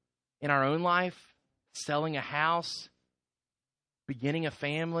in our own life, selling a house, beginning a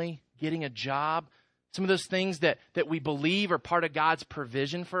family, getting a job, some of those things that we believe are part of God's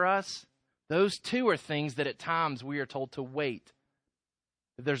provision for us, those too are things that at times we are told to wait.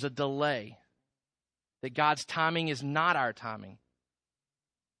 That there's a delay. That God's timing is not our timing.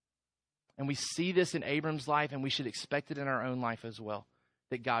 And we see this in Abram's life, and we should expect it in our own life as well.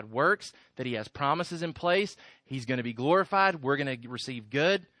 That God works, that he has promises in place, he's going to be glorified, we're going to receive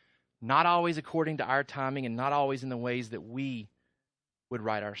good, not always according to our timing and not always in the ways that we would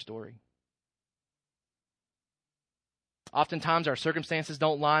write our story. Oftentimes our circumstances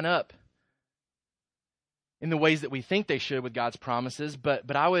don't line up in the ways that we think they should with God's promises,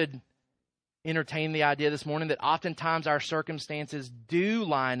 but I would entertain the idea this morning that oftentimes our circumstances do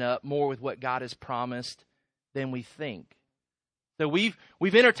line up more with what God has promised than we think. So we've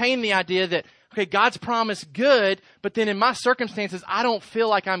entertained the idea that, okay, God's promised good, but then in my circumstances, I don't feel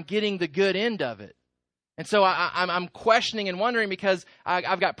like I'm getting the good end of it. And so I'm questioning and wondering because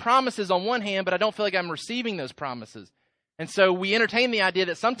I've got promises on one hand, but I don't feel like I'm receiving those promises. And so we entertain the idea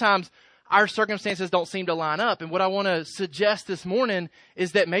that sometimes our circumstances don't seem to line up. And what I want to suggest this morning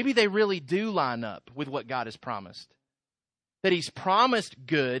is that maybe they really do line up with what God has promised. That he's promised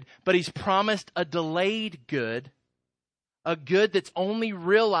good, but he's promised a delayed good. A good that's only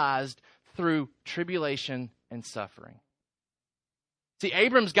realized through tribulation and suffering. See,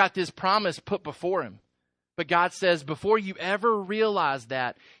 Abram's got this promise put before him. But God says, before you ever realize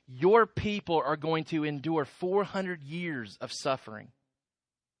that, your people are going to endure 400 years of suffering.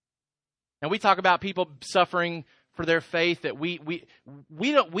 Now, we talk about people suffering for their faith that we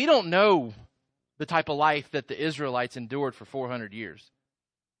don't know the type of life that the Israelites endured for 400 years.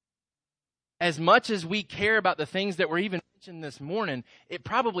 As much as we care about the things that were even mentioned this morning, it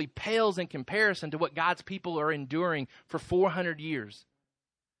probably pales in comparison to what God's people are enduring for 400 years.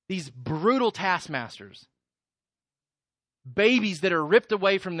 These brutal taskmasters, babies that are ripped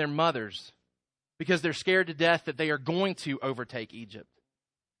away from their mothers because they're scared to death that they are going to overtake Egypt.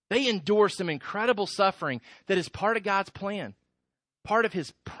 They endure some incredible suffering that is part of God's plan, part of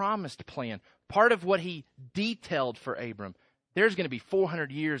his promised plan, part of what he detailed for Abram. There's going to be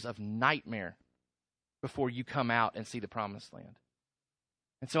 400 years of nightmare before you come out and see the promised land.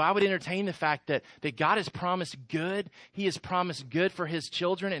 And so I would entertain the fact that God has promised good. He has promised good for his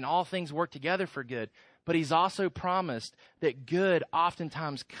children, and all things work together for good. But he's also promised that good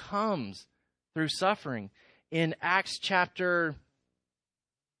oftentimes comes through suffering. In Acts chapter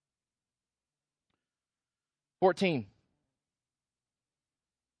 14,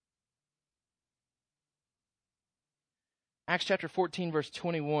 Acts chapter 14, verse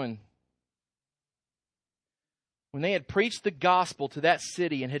 21. When they had preached the gospel to that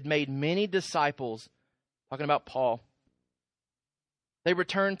city and had made many disciples, talking about Paul, They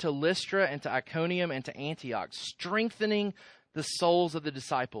returned to Lystra and to Iconium and to Antioch, strengthening the souls of the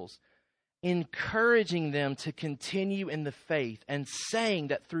disciples, encouraging them to continue in the faith, and saying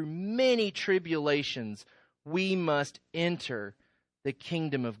that through many tribulations we must enter the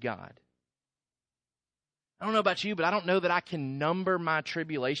kingdom of God. I don't know about you, but I don't know that I can number my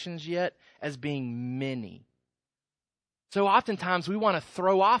tribulations yet as being many. So oftentimes we want to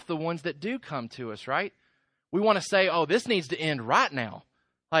throw off the ones that do come to us, right? We want to say, oh, this needs to end right now.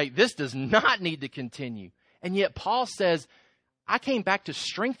 Like, this does not need to continue. And yet Paul says, I came back to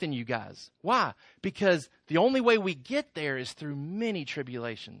strengthen you guys. Why? Because the only way we get there is through many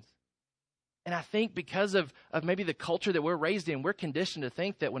tribulations. And I think because of maybe the culture that we're raised in, we're conditioned to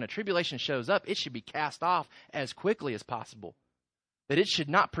think that when a tribulation shows up, it should be cast off as quickly as possible. That it should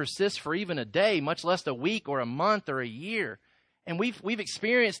not persist for even a day, much less a week or a month or a year. And we've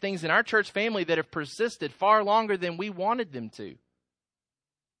experienced things in our church family that have persisted far longer than we wanted them to.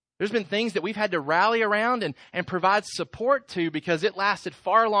 There's been things that we've had to rally around and provide support to because it lasted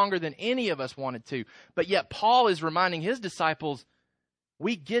far longer than any of us wanted to. But yet Paul is reminding his disciples,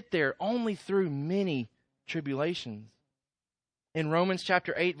 we get there only through many tribulations. In Romans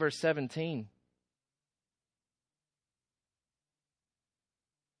chapter 8, verse 17.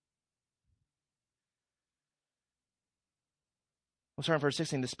 We'll start in verse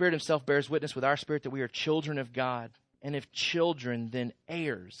 16. The Spirit himself bears witness with our spirit that we are children of God. And if children, then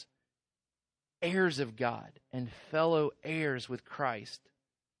heirs. Heirs of God and fellow heirs with Christ,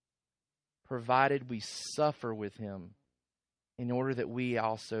 provided we suffer with him, in order that we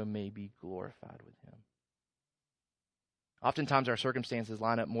also may be glorified with him. Oftentimes our circumstances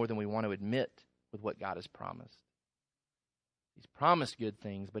line up more than we want to admit with what God has promised. He's promised good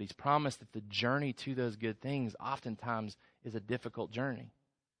things, but he's promised that the journey to those good things oftentimes is a difficult journey.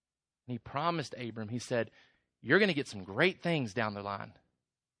 And he promised Abram, he said, you're going to get some great things down the line,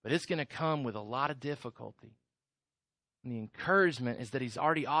 but it's going to come with a lot of difficulty. And the encouragement is that he's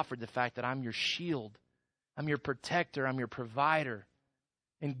already offered the fact that I'm your shield. I'm your protector. I'm your provider.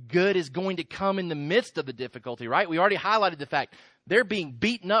 And good is going to come in the midst of the difficulty, right? We already highlighted the fact they're being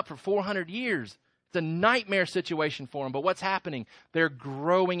beaten up for 400 years. It's a nightmare situation for them. But what's happening? They're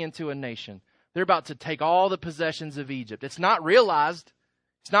growing into a nation. They're about to take all the possessions of Egypt. It's not realized.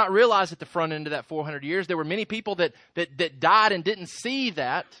 It's not realized at the front end of that 400 years. There were many people that died and didn't see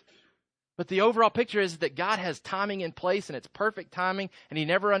that. But the overall picture is that God has timing in place, and it's perfect timing, and he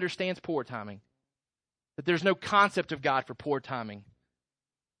never understands poor timing. That there's no concept of God for poor timing.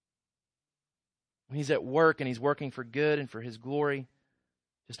 When he's at work and he's working for good and for his glory,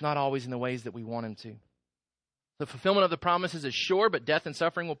 just not always in the ways that we want him to. The fulfillment of the promises is sure, but death and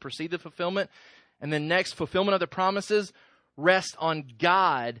suffering will precede the fulfillment. And then next, fulfillment of the promises rests on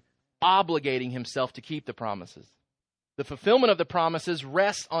God obligating himself to keep the promises. The fulfillment of the promises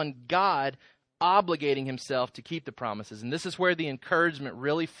rests on God obligating himself to keep the promises. And this is where the encouragement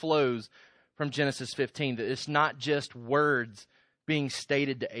really flows from Genesis 15, that it's not just words being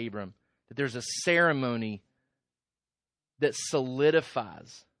stated to Abram, that there's a ceremony that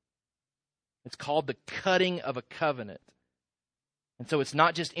solidifies. It's called the cutting of a covenant. And so it's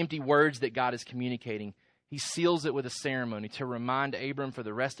not just empty words that God is communicating. He seals it with a ceremony to remind Abram for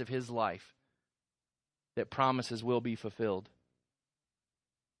the rest of his life that promises will be fulfilled.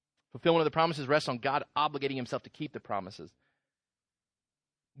 Fulfillment of the promises rests on God obligating himself to keep the promises.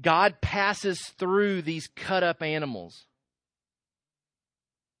 God passes through these cut up animals.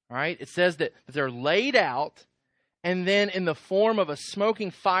 All right? It says that they're laid out, and then in the form of a smoking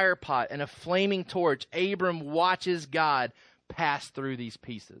fire pot and a flaming torch, Abram watches God pass through these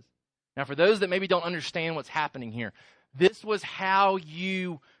pieces. Now, for those that maybe don't understand what's happening here, this was how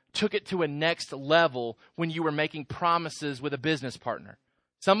you took it to a next level when you were making promises with a business partner.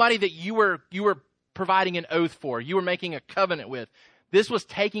 Somebody that you were providing an oath for, you were making a covenant with. This was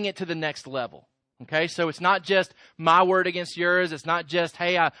taking it to the next level. Okay, so it's not just my word against yours. It's not just,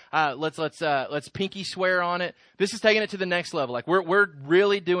 hey, let's pinky swear on it. This is taking it to the next level. Like we're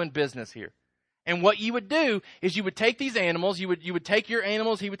really doing business here. And what you would do is you would take these animals, you would take your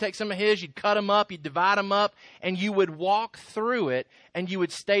animals, he would take some of his, you'd cut them up, you'd divide them up, and you would walk through it, and you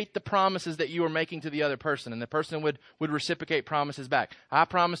would state the promises that you were making to the other person, and the person would reciprocate promises back. I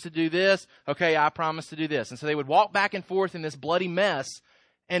promise to do this, okay, I promise to do this. And so they would walk back and forth in this bloody mess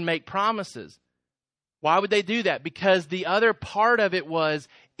and make promises. Why would they do that? Because the other part of it was,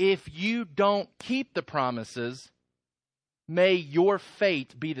 if you don't keep the promises, may your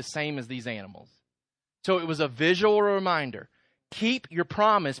fate be the same as these animals. So it was a visual reminder. Keep your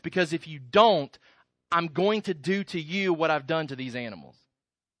promise, because if you don't, I'm going to do to you what I've done to these animals.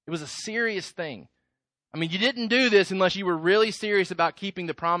 It was a serious thing. I mean, you didn't do this unless you were really serious about keeping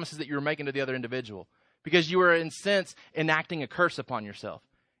the promises that you were making to the other individual, because you were, in a sense, enacting a curse upon yourself.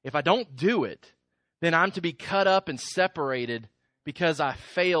 If I don't do it, then I'm to be cut up and separated because I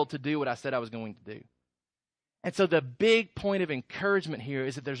failed to do what I said I was going to do. And so the big point of encouragement here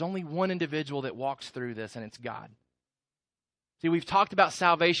is that there's only one individual that walks through this, and it's God. See, we've talked about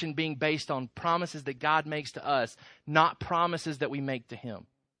salvation being based on promises that God makes to us, not promises that we make to Him.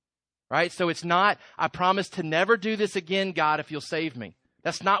 Right? So it's not, I promise to never do this again, God, if you'll save me.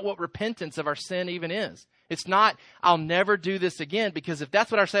 That's not what repentance of our sin even is. It's not, I'll never do this again, because if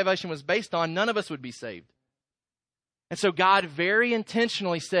that's what our salvation was based on, none of us would be saved. And so God very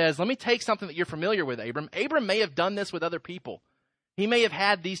intentionally says, let me take something that you're familiar with, Abram. Abram may have done this with other people. He may have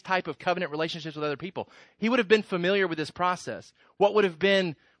had these type of covenant relationships with other people. He would have been familiar with this process. What would have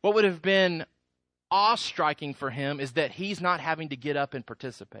been awe-striking for him is that he's not having to get up and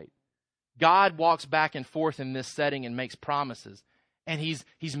participate. God walks back and forth in this setting and makes promises. And he's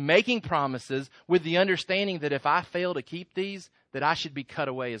making promises with the understanding that if I fail to keep these, that I should be cut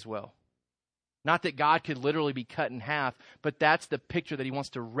away as well. Not that God could literally be cut in half, but that's the picture that he wants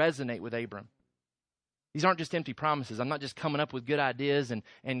to resonate with Abram. These aren't just empty promises. I'm not just coming up with good ideas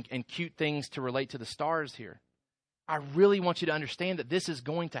and cute things to relate to the stars here. I really want you to understand that this is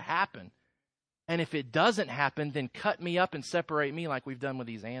going to happen. And if it doesn't happen, then cut me up and separate me like we've done with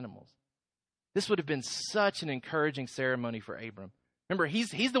these animals. This would have been such an encouraging ceremony for Abram. Remember, he's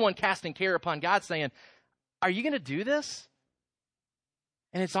the one casting care upon God, saying, are you going to do this?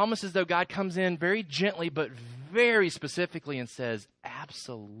 And it's almost as though God comes in very gently but very specifically and says,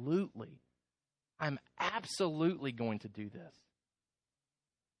 absolutely. I'm absolutely going to do this.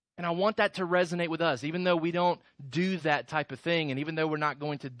 And I want that to resonate with us, even though we don't do that type of thing, and even though we're not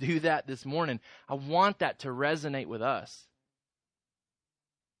going to do that this morning, I want that to resonate with us.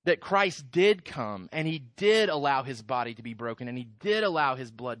 That Christ did come, and He did allow His body to be broken, and He did allow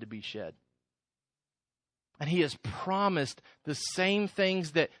His blood to be shed. And He has promised the same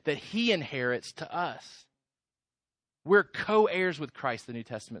things that He inherits to us. We're co-heirs with Christ, the New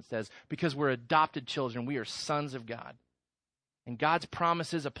Testament says, because we're adopted children. We are sons of God. And God's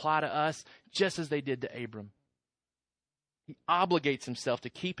promises apply to us just as they did to Abram. He obligates Himself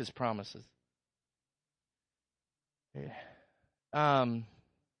to keep His promises.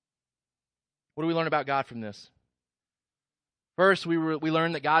 What do we learn about God from this? First, we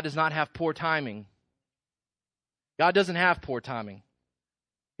learn that God does not have poor timing. God doesn't have poor timing.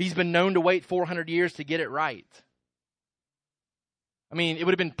 He's been known to wait 400 years to get it right. I mean, it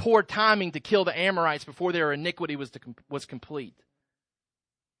would have been poor timing to kill the Amorites before their iniquity was complete.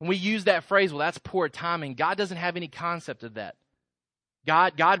 When we use that phrase, well, that's poor timing, God doesn't have any concept of that.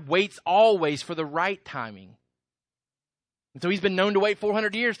 God waits always for the right timing. And so He's been known to wait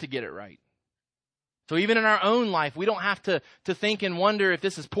 400 years to get it right. So even in our own life, we don't have to think and wonder if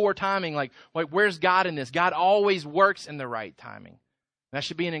this is poor timing, like where's God in this? God always works in the right timing. That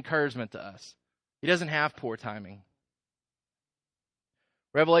should be an encouragement to us. He doesn't have poor timing.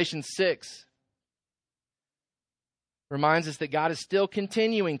 Revelation 6 reminds us that God is still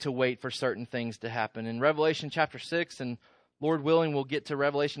continuing to wait for certain things to happen. In Revelation chapter 6, and Lord willing, we'll get to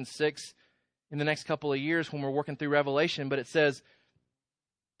Revelation 6 in the next couple of years when we're working through Revelation, but it says,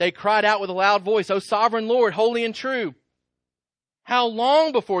 they cried out with a loud voice, O sovereign Lord, holy and true, how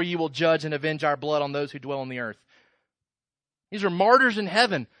long before you will judge and avenge our blood on those who dwell on the earth? These are martyrs in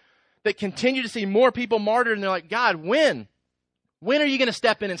heaven that continue to see more people martyred, and they're like, God, when? When are you going to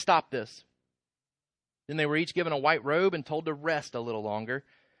step in and stop this? Then they were each given a white robe and told to rest a little longer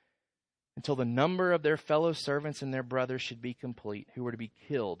until the number of their fellow servants and their brothers should be complete, who were to be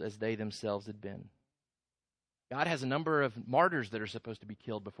killed as they themselves had been. God has a number of martyrs that are supposed to be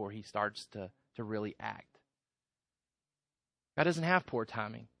killed before He starts to really act. God doesn't have poor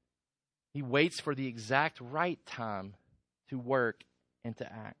timing. He waits for the exact right time to work and to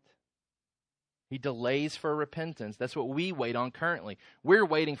act. He delays for repentance. That's what we wait on currently. We're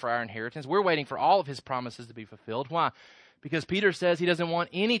waiting for our inheritance. We're waiting for all of His promises to be fulfilled. Why? Because Peter says He doesn't want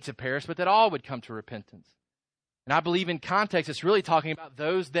any to perish, but that all would come to repentance. And I believe in context, it's really talking about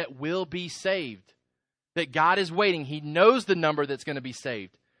those that will be saved. That God is waiting. He knows the number that's going to be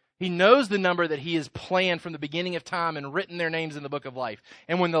saved. He knows the number that He has planned from the beginning of time and written their names in the book of life.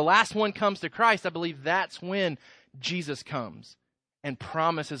 And when the last one comes to Christ, I believe that's when Jesus comes and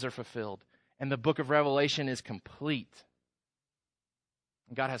promises are fulfilled. And the book of Revelation is complete.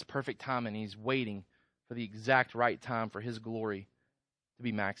 And God has perfect time, and He's waiting for the exact right time for His glory to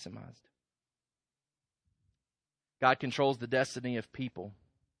be maximized. God controls the destiny of people.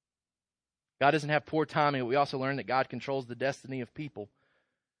 God doesn't have poor timing, but we also learn that God controls the destiny of people.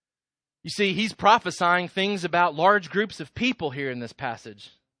 You see, he's prophesying things about large groups of people here in this passage.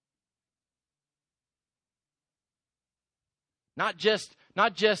 Not just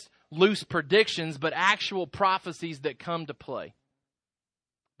loose predictions, but actual prophecies that come to play.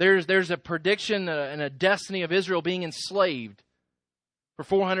 There's a prediction and a destiny of Israel being enslaved for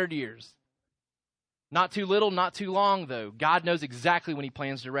 400 years. Not too little, not too long, though. God knows exactly when he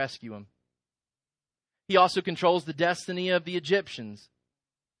plans to rescue them. He also controls the destiny of the Egyptians,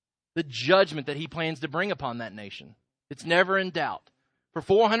 the judgment that he plans to bring upon that nation. It's never in doubt. For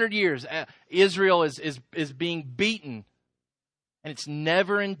 400 years, Israel is being beaten, and it's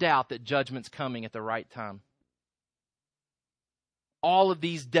never in doubt that judgment's coming at the right time. All of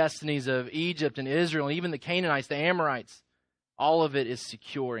these destinies of Egypt and Israel, and even the Canaanites, the Amorites, all of it is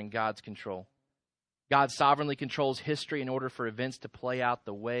secure in God's control. God sovereignly controls history in order for events to play out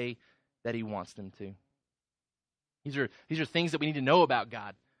the way that he wants them to. These are things that we need to know about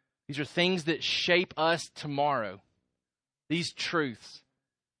God. These are things that shape us tomorrow. These truths.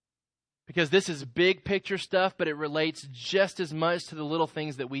 Because this is big picture stuff, but it relates just as much to the little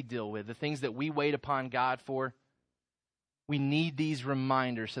things that we deal with, the things that we wait upon God for. We need these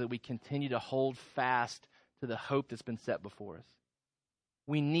reminders so that we continue to hold fast to the hope that's been set before us.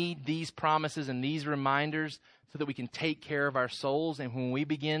 We need these promises and these reminders so that we can take care of our souls. And when we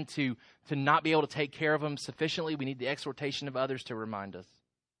begin to not be able to take care of them sufficiently, we need the exhortation of others to remind us.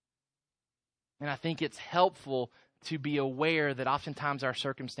 And I think it's helpful to be aware that oftentimes our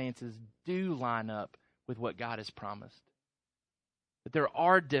circumstances do line up with what God has promised. That there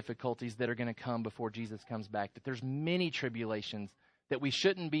are difficulties that are going to come before Jesus comes back. That there's many tribulations that we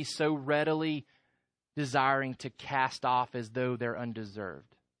shouldn't be so readily desiring to cast off as though they're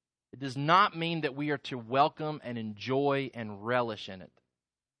undeserved. It does not mean that we are to welcome and enjoy and relish in it.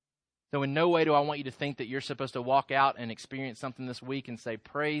 So in no way do I want you to think that you're supposed to walk out and experience something this week and say,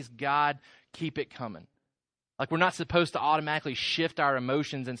 praise God, keep it coming. Like we're not supposed to automatically shift our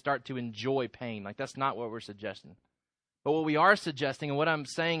emotions and start to enjoy pain. Like that's not what we're suggesting. But what we are suggesting and what I'm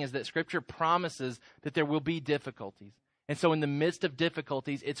saying is that Scripture promises that there will be difficulties. And so in the midst of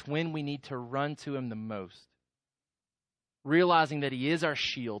difficulties, it's when we need to run to him the most. Realizing that he is our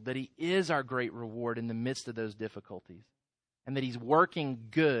shield, that he is our great reward in the midst of those difficulties. And that he's working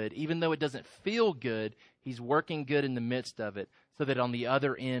good, even though it doesn't feel good, he's working good in the midst of it, so that on the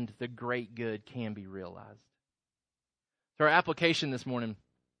other end, the great good can be realized. So our application this morning,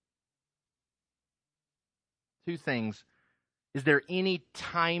 two things. Is there any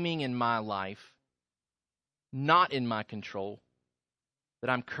timing in my life, not in my control,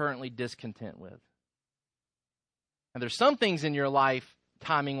 that I'm currently discontent with? And there's some things in your life,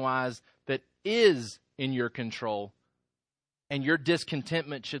 timing-wise, that is in your control, and your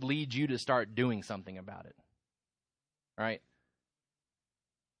discontentment should lead you to start doing something about it. Right?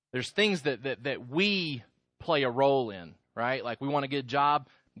 There's things that we play a role in, right? Like we want to get a job,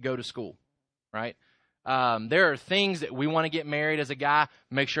 go to school, right? There are things that we want to get married as a guy.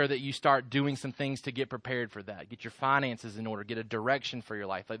 Make sure that you start doing some things to get prepared for that. Get your finances in order. Get a direction for your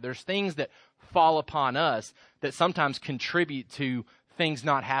life. Like there's things that fall upon us that sometimes contribute to things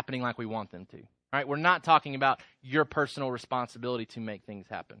not happening like we want them to. Right? We're not talking about your personal responsibility to make things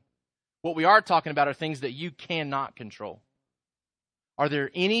happen. What we are talking about are things that you cannot control. Is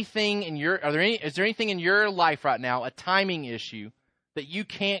there anything in your life right now, a timing issue that you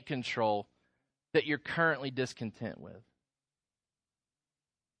can't control, that you're currently discontent with?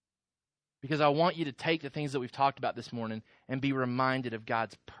 Because I want you to take the things that we've talked about this morning and be reminded of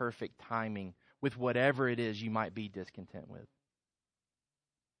God's perfect timing with whatever it is you might be discontent with.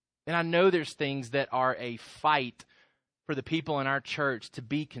 And I know there's things that are a fight for the people in our church to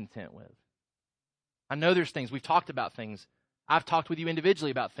be content with. I know there's things, we've talked about things. I've talked with you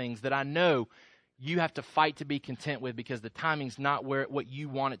individually about things that I know you have to fight to be content with because the timing's not what you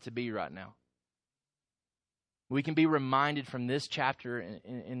want it to be right now. We can be reminded from this chapter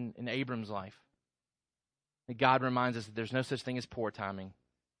in Abram's life that God reminds us that there's no such thing as poor timing.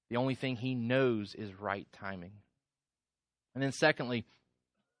 The only thing he knows is right timing. And then secondly,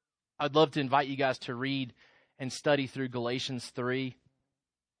 I'd love to invite you guys to read and study through Galatians 3,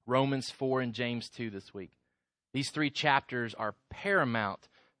 Romans 4, and James 2 this week. These three chapters are paramount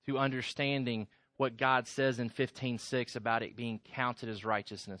to understanding what God says in 15:6 about it being counted as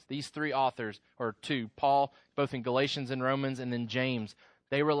righteousness. These three authors, or two, Paul, both in Galatians and Romans, and then James,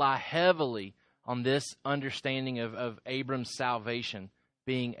 they rely heavily on this understanding of Abram's salvation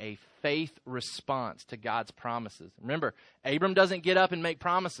being a faith response to God's promises. Remember, Abram doesn't get up and make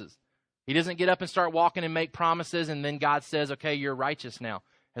promises. He doesn't get up and start walking and make promises, and then God says, okay, you're righteous now.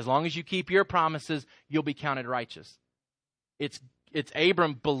 As long as you keep your promises, you'll be counted righteous. It's It's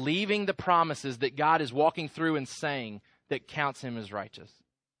Abram believing the promises that God is walking through and saying that counts him as righteous.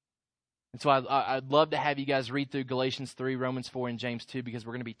 And so I'd love to have you guys read through Galatians 3, Romans 4, and James 2, because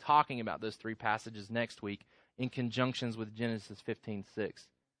we're going to be talking about those three passages next week in conjunctions with Genesis 15:6.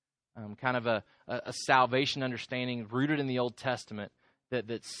 Kind of a salvation understanding rooted in the Old Testament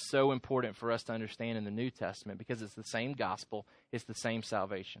that's so important for us to understand in the New Testament, because it's the same gospel, it's the same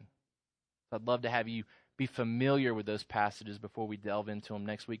salvation. So I'd love to have you be familiar with those passages before we delve into them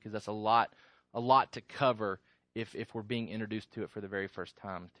next week, because that's a lot to cover if we're being introduced to it for the very first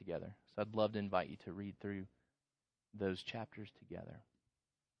time together. So I'd love to invite you to read through those chapters together.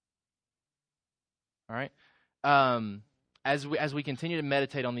 All right. As we continue to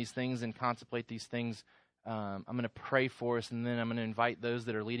meditate on these things and contemplate these things, I'm going to pray for us, and then I'm going to invite those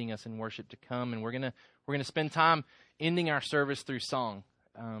that are leading us in worship to come, and we're going to spend time ending our service through song,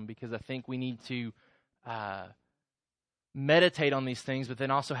 because I think we need to meditate on these things, but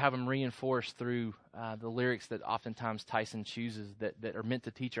then also have them reinforced through the lyrics that oftentimes Tyson chooses that are meant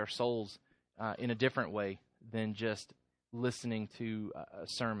to teach our souls in a different way than just listening to a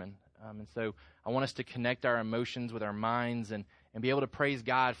sermon. And so I want us to connect our emotions with our minds and be able to praise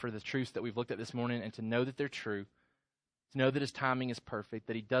God for the truths that we've looked at this morning, and to know that they're true, to know that His timing is perfect,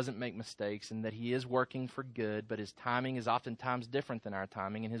 that He doesn't make mistakes, and that He is working for good, but His timing is oftentimes different than our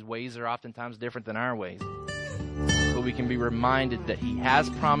timing, and His ways are oftentimes different than our ways. But we can be reminded that He has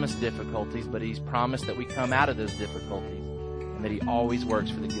promised difficulties, but He's promised that we come out of those difficulties, and that He always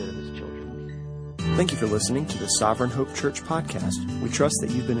works for the good of His children. Thank you for listening to the Sovereign Hope Church podcast. We trust that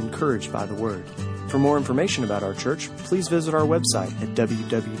you've been encouraged by the Word. For more information about our church, please visit our website at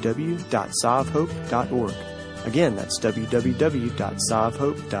www.sovhope.org. Again, that's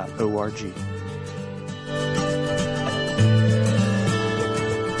www.sovhope.org.